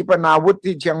รวดขีปนาวุธ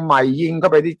ที่เชียงใหม่ยิงเข้า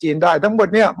ไปที่จีนได้ทั้งหมด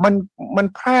เนี่ยมัน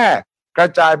แพร่กระ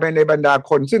จายไปในบรรดา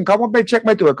คนซึ่งเขาก็ไม่เช็คไ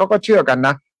ม่ตรวจเขาก็เชื่อกันน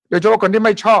ะโดยเฉพาะคนที่ไ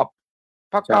ม่ชอบ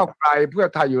พรรคก้าวไกลเพื่อ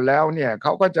ไทยอยู่แล้วเนี่ยเข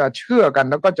าก็จะเชื่อกัน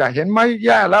แล้วก็จะเห็นไหมแ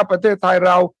ย่แล้วประเทศไทยเ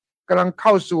รากำลังเข้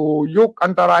าสู่ยุคอั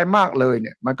นตรายมากเลยเ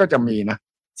นี่ยมันก็จะมีนะ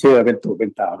เชื่อเป็นตู่เป็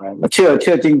นตาไปเ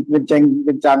ชื่อจริงเป็น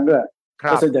จังด้วย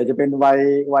ก็ส่วนใหญ่จะเป็น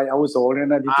วัยอาวุโสเนี่ย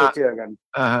นะที่เชื่อกัน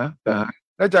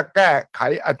แล้วจะแก้ไข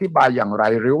อธิบายอย่างไร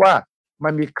หรือว่ามั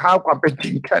นมีข้าวความเป็นจ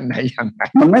ริงแค่ไหนอย่างไร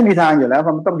มันไม่มีทางอยู่แล้ว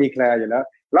มันต้องดีแคลร์อยู่แล้ว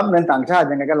รับเงินต่างชาติ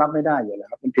ยังไงก็รับไม่ได้อยู่แล้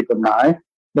วเป็นผิดกฎหมาย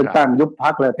เป็นตั้งยุบพรร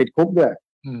คเลยติดคุกด้วย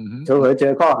เจ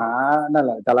อข้อหานั่นแห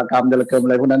ละจารกรรมอะ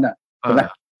ไรพวกนั้นน่ะใช่ไหม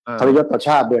ทรยศต่อช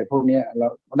าติด้วยพวกนี้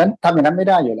เพราะนั้นทำอย่างนั้นไม่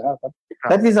ได้อยู่แล้วครับ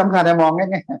และที่สำคัญมอง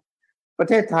ง่ายๆประ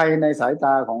เทศไทยในสายต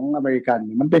าของอเมริกัน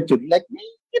มันเป็นจุดเล็ก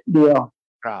นิดเดียว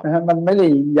นะฮะมันไม่ได้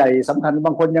ใหญ่สำคัญบ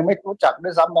างคนยังไม่รู้จักด้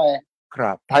วยซ้ำไป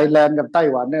ไทยแลนด์กับไต้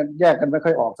หวันเนี่ยแยกกันไม่ค่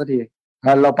อยออกสักที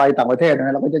เราไปต่างประเทศน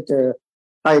ะเราก็จะเจอ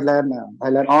ไต้แลนด์ไ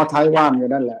ต้หวันอยู่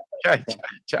นั่นแหละ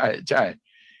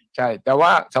ใช่แต่ว่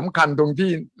าสำคัญตรง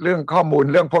ที่เรื่องข้อมูล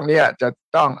เรื่องพวกนี้จะ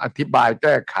ต้องอธิบายแ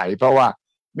ก้ไขเพราะว่า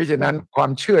มิฉะนั้นควา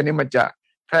มเชื่อนี้มันจะ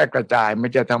แพร่กระจายมัน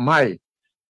จะทำให้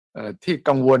ที่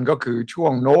กังวลก็คือช่ว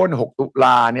งโน้น6 ตุล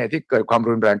าเนี่ยที่เกิดความ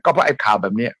รุนแรงก็เพราะไอ้ข่าวแบ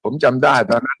บนี้ผมจำได้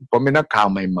ตอนนั้นผมเป็นนักข่าว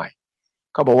ใหม่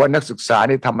ๆเขาบอกว่านักศึกษา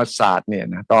ในธรรมศาสตร์เนี่ย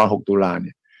นะตอน6 ตุลาเ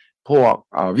นี่ยพวก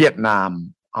เวียดนาม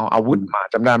เอาอาวุธมา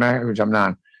จำได้ไหมคุณจำนา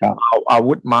นเอาอา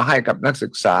วุธมาให้กับนักศึ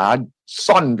กษา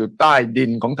ซ่อนอยู่ใต้ดิ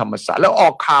นของธรรมศาสตร์แล้วออ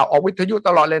กข่าวออกวิทยุต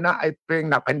ลอดเลยนะไอ้เพลง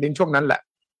หนักแผ่นดินช่วงนั้นแหละ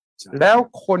แล้ว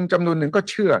คนจำนวนหนึ่งก็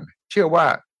เชื่อว่า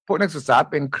พวกนักศึกษา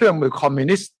เป็นเครื่องมือคอมมิว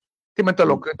นิสต์ที่มันต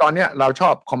ลกคือตอนนี้เราชอ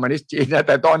บคอมมิวนิสต์จีนนะแ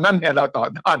ต่ตอนนั้นเนี่ยเราต่อ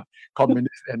ต้านคอมมิว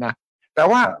นิสต์นะแต่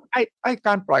ว่าไอ้ก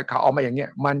ารปล่อยข่าวออกมาอย่างเงี้ย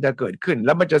มันจะเกิดขึ้นแ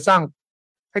ล้วมันจะสร้าง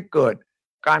ให้เกิด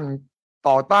การ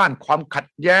ต่อต้านความขัด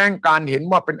แย้งการเห็น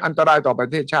ว่าเป็นอันตรายต่อประ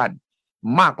เทศชาติ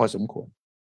มากพอสมควร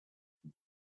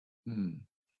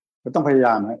ก็ต้องพยาย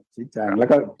ามชี้แจงแล้ว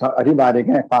ก็อธิบายในแ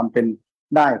ง่ความเป็น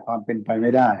ได้ความเป็นไปไ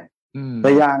ม่ได้แต่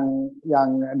อย่าง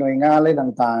หน่วยงานอะไร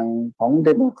ต่างๆของเด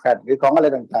โมแครตหรือของอะไร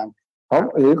ต่างๆของ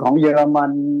หรือของเยอรมั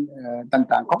น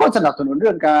ต่างๆเขาก็สนับสนุนเ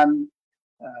รื่องการ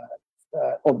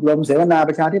อบรมเสวนา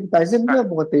ประชาธิปไตยซึ่งเรื่อง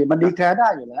ปกติมันดีแคร์ได้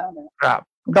อยู่แล้วนะครับ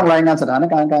ต้องรายงานสถาน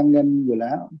การณ์การเงินอยู่แ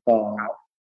ล้วต่อ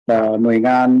หน่วยง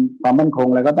านความมั่นคง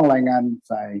อะไรก็ต้องรายงาน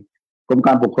ใส่กรมก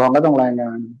ารปกครองก็ต้องรายงา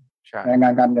น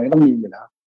การเงินต้องมีอยู่แล้ว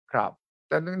ครับแ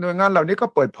ต่หน่วยงานเหล่านี้ก็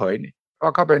เปิดเผยนี่ว่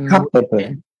าเขาเป็น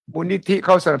มูลนิธิเข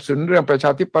าสนับสนุนเรื่องประช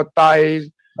าธิปไตย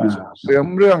เสริม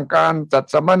เรื่องการจัด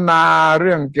สัมมนาเ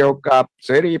รื่องเกี่ยวกับเส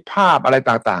รีภาพอะไร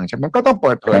ต่างๆใช่ไหมก็ต้องเ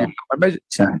ปิดเผยมันไม่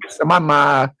สามารถมา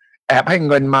แอบให้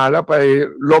เงินมาแล้วไป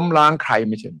ล้มล้างใคร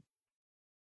ไม่ใช่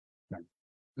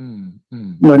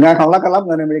หน่วยงานของรัฐก็รับเ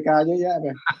งินอเมริกาเยอะแยะไป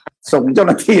ส่งเจ้าห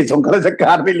น้าที่ส่งข้าราชก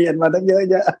ารไปเรียนมาตั้งเยอะ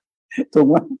แยะถูก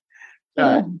ไหมใ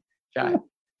ช่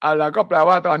แล้วก็แปล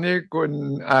ว่าตอนนี้คุณ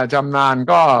ชำนาญ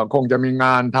ก็คงจะมีง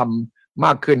านทำม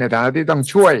ากขึ้นในฐานะที่ต้อง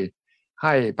ช่วยใ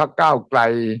ห้พรรคก้าวไกล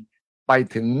ไป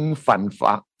ถึง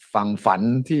ฝั่งฝัน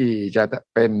ที่จะ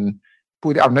เป็นผู้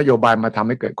ที่เอานโยบายมาทำใ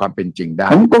ห้เกิดความเป็นจริงได้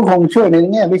ผมก็คงช่วยใน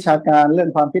แง่วิชาการเรื่อง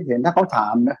ความคิดเห็นถ้าเขาถา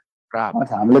มนะครับเขา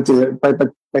ถามเราจะ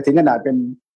ไปถึงขนาดเป็น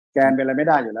แกนเป็นอะไรไม่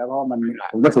ได้อยู่แล้วเพราะมัน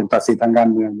ผมก็ถูกตัดสิทธิ์ทางการ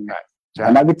เมืองฐ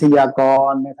านะวิทยาก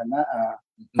รในฐานะ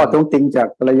ข้อตรงติงจาก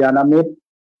กัลยาณมิตร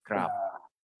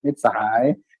มิตรสหาย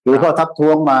หรือข้อทักท้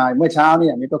วงมาเมื่อเช้าเนี่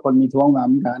ยมีก็คนมีท้วงมาเ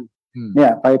หมือนกันเนี่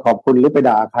ยไปขอบคุณหรือไป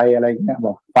ด่าใครอะไรเงี้ยบ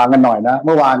อกฟังกันหน่อยนะเ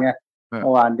มื่อวาน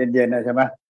เย็นๆนะใช่ไหม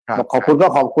บอกขอบคุณก็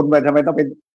ขอบคุณไปทำไมต้องเป็น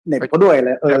เน็ตเขาด้วยเล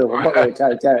ยผมก็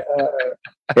ใช่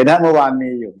เห็นนะเมื่อวาน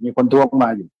มีคนท้วงมา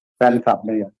อยู่แฟนคลับเ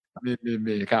ลย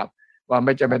มีครับว่าไ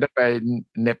ม่จะไม่ได้ไป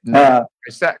เน็บไป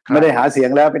แซะไม่ได้หาเสียง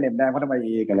แล้วไปเน็บแนมเขาทำไม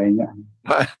อีกอะไรเงี้ย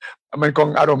มันคง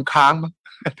อารมณ์ค้างมั้ง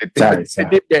ใช่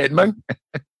ติดเกณฑ์มั้ง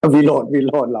วิโร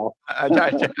ดเราใช่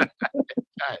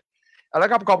เอาละ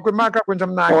ครับขอบคุณมากครับคุณช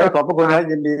ำนาญขอบคุณนะ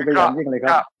ยินดีไปอย่างยิ่งเลยครั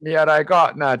บมีอะไรก็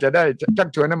น่าจะได้ชัก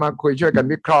ชวนมาคุยช่วยกัน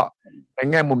วิเคราะห์ใน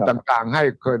แง่มุมต่างๆให้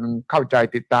คนเข้าใจ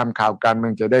ติดตามข่าวการเมื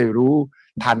องจะได้รู้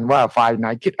ทันว่าฝ่ายไหน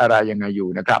คิดอะไรยังไงอยู่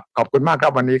นะครับขอบคุณมากครั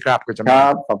บวันนี้ครับคุณชำนา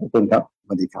ญขอบคุณครับส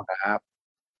วัสดีครับ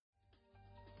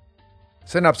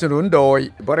สนับสนุนโดย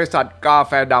บริษัทกาแ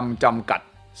ฟดำจำกัด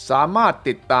สามารถ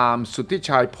ติดตามสุทธิ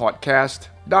ชัยพอดแคสต์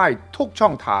ได้ทุกช่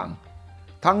องทาง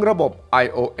ทั้งระบบ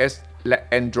iOS และ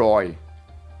Android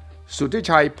สุทธิ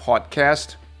ชัย Podcast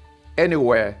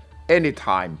Anywhere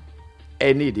Anytime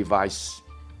Any Device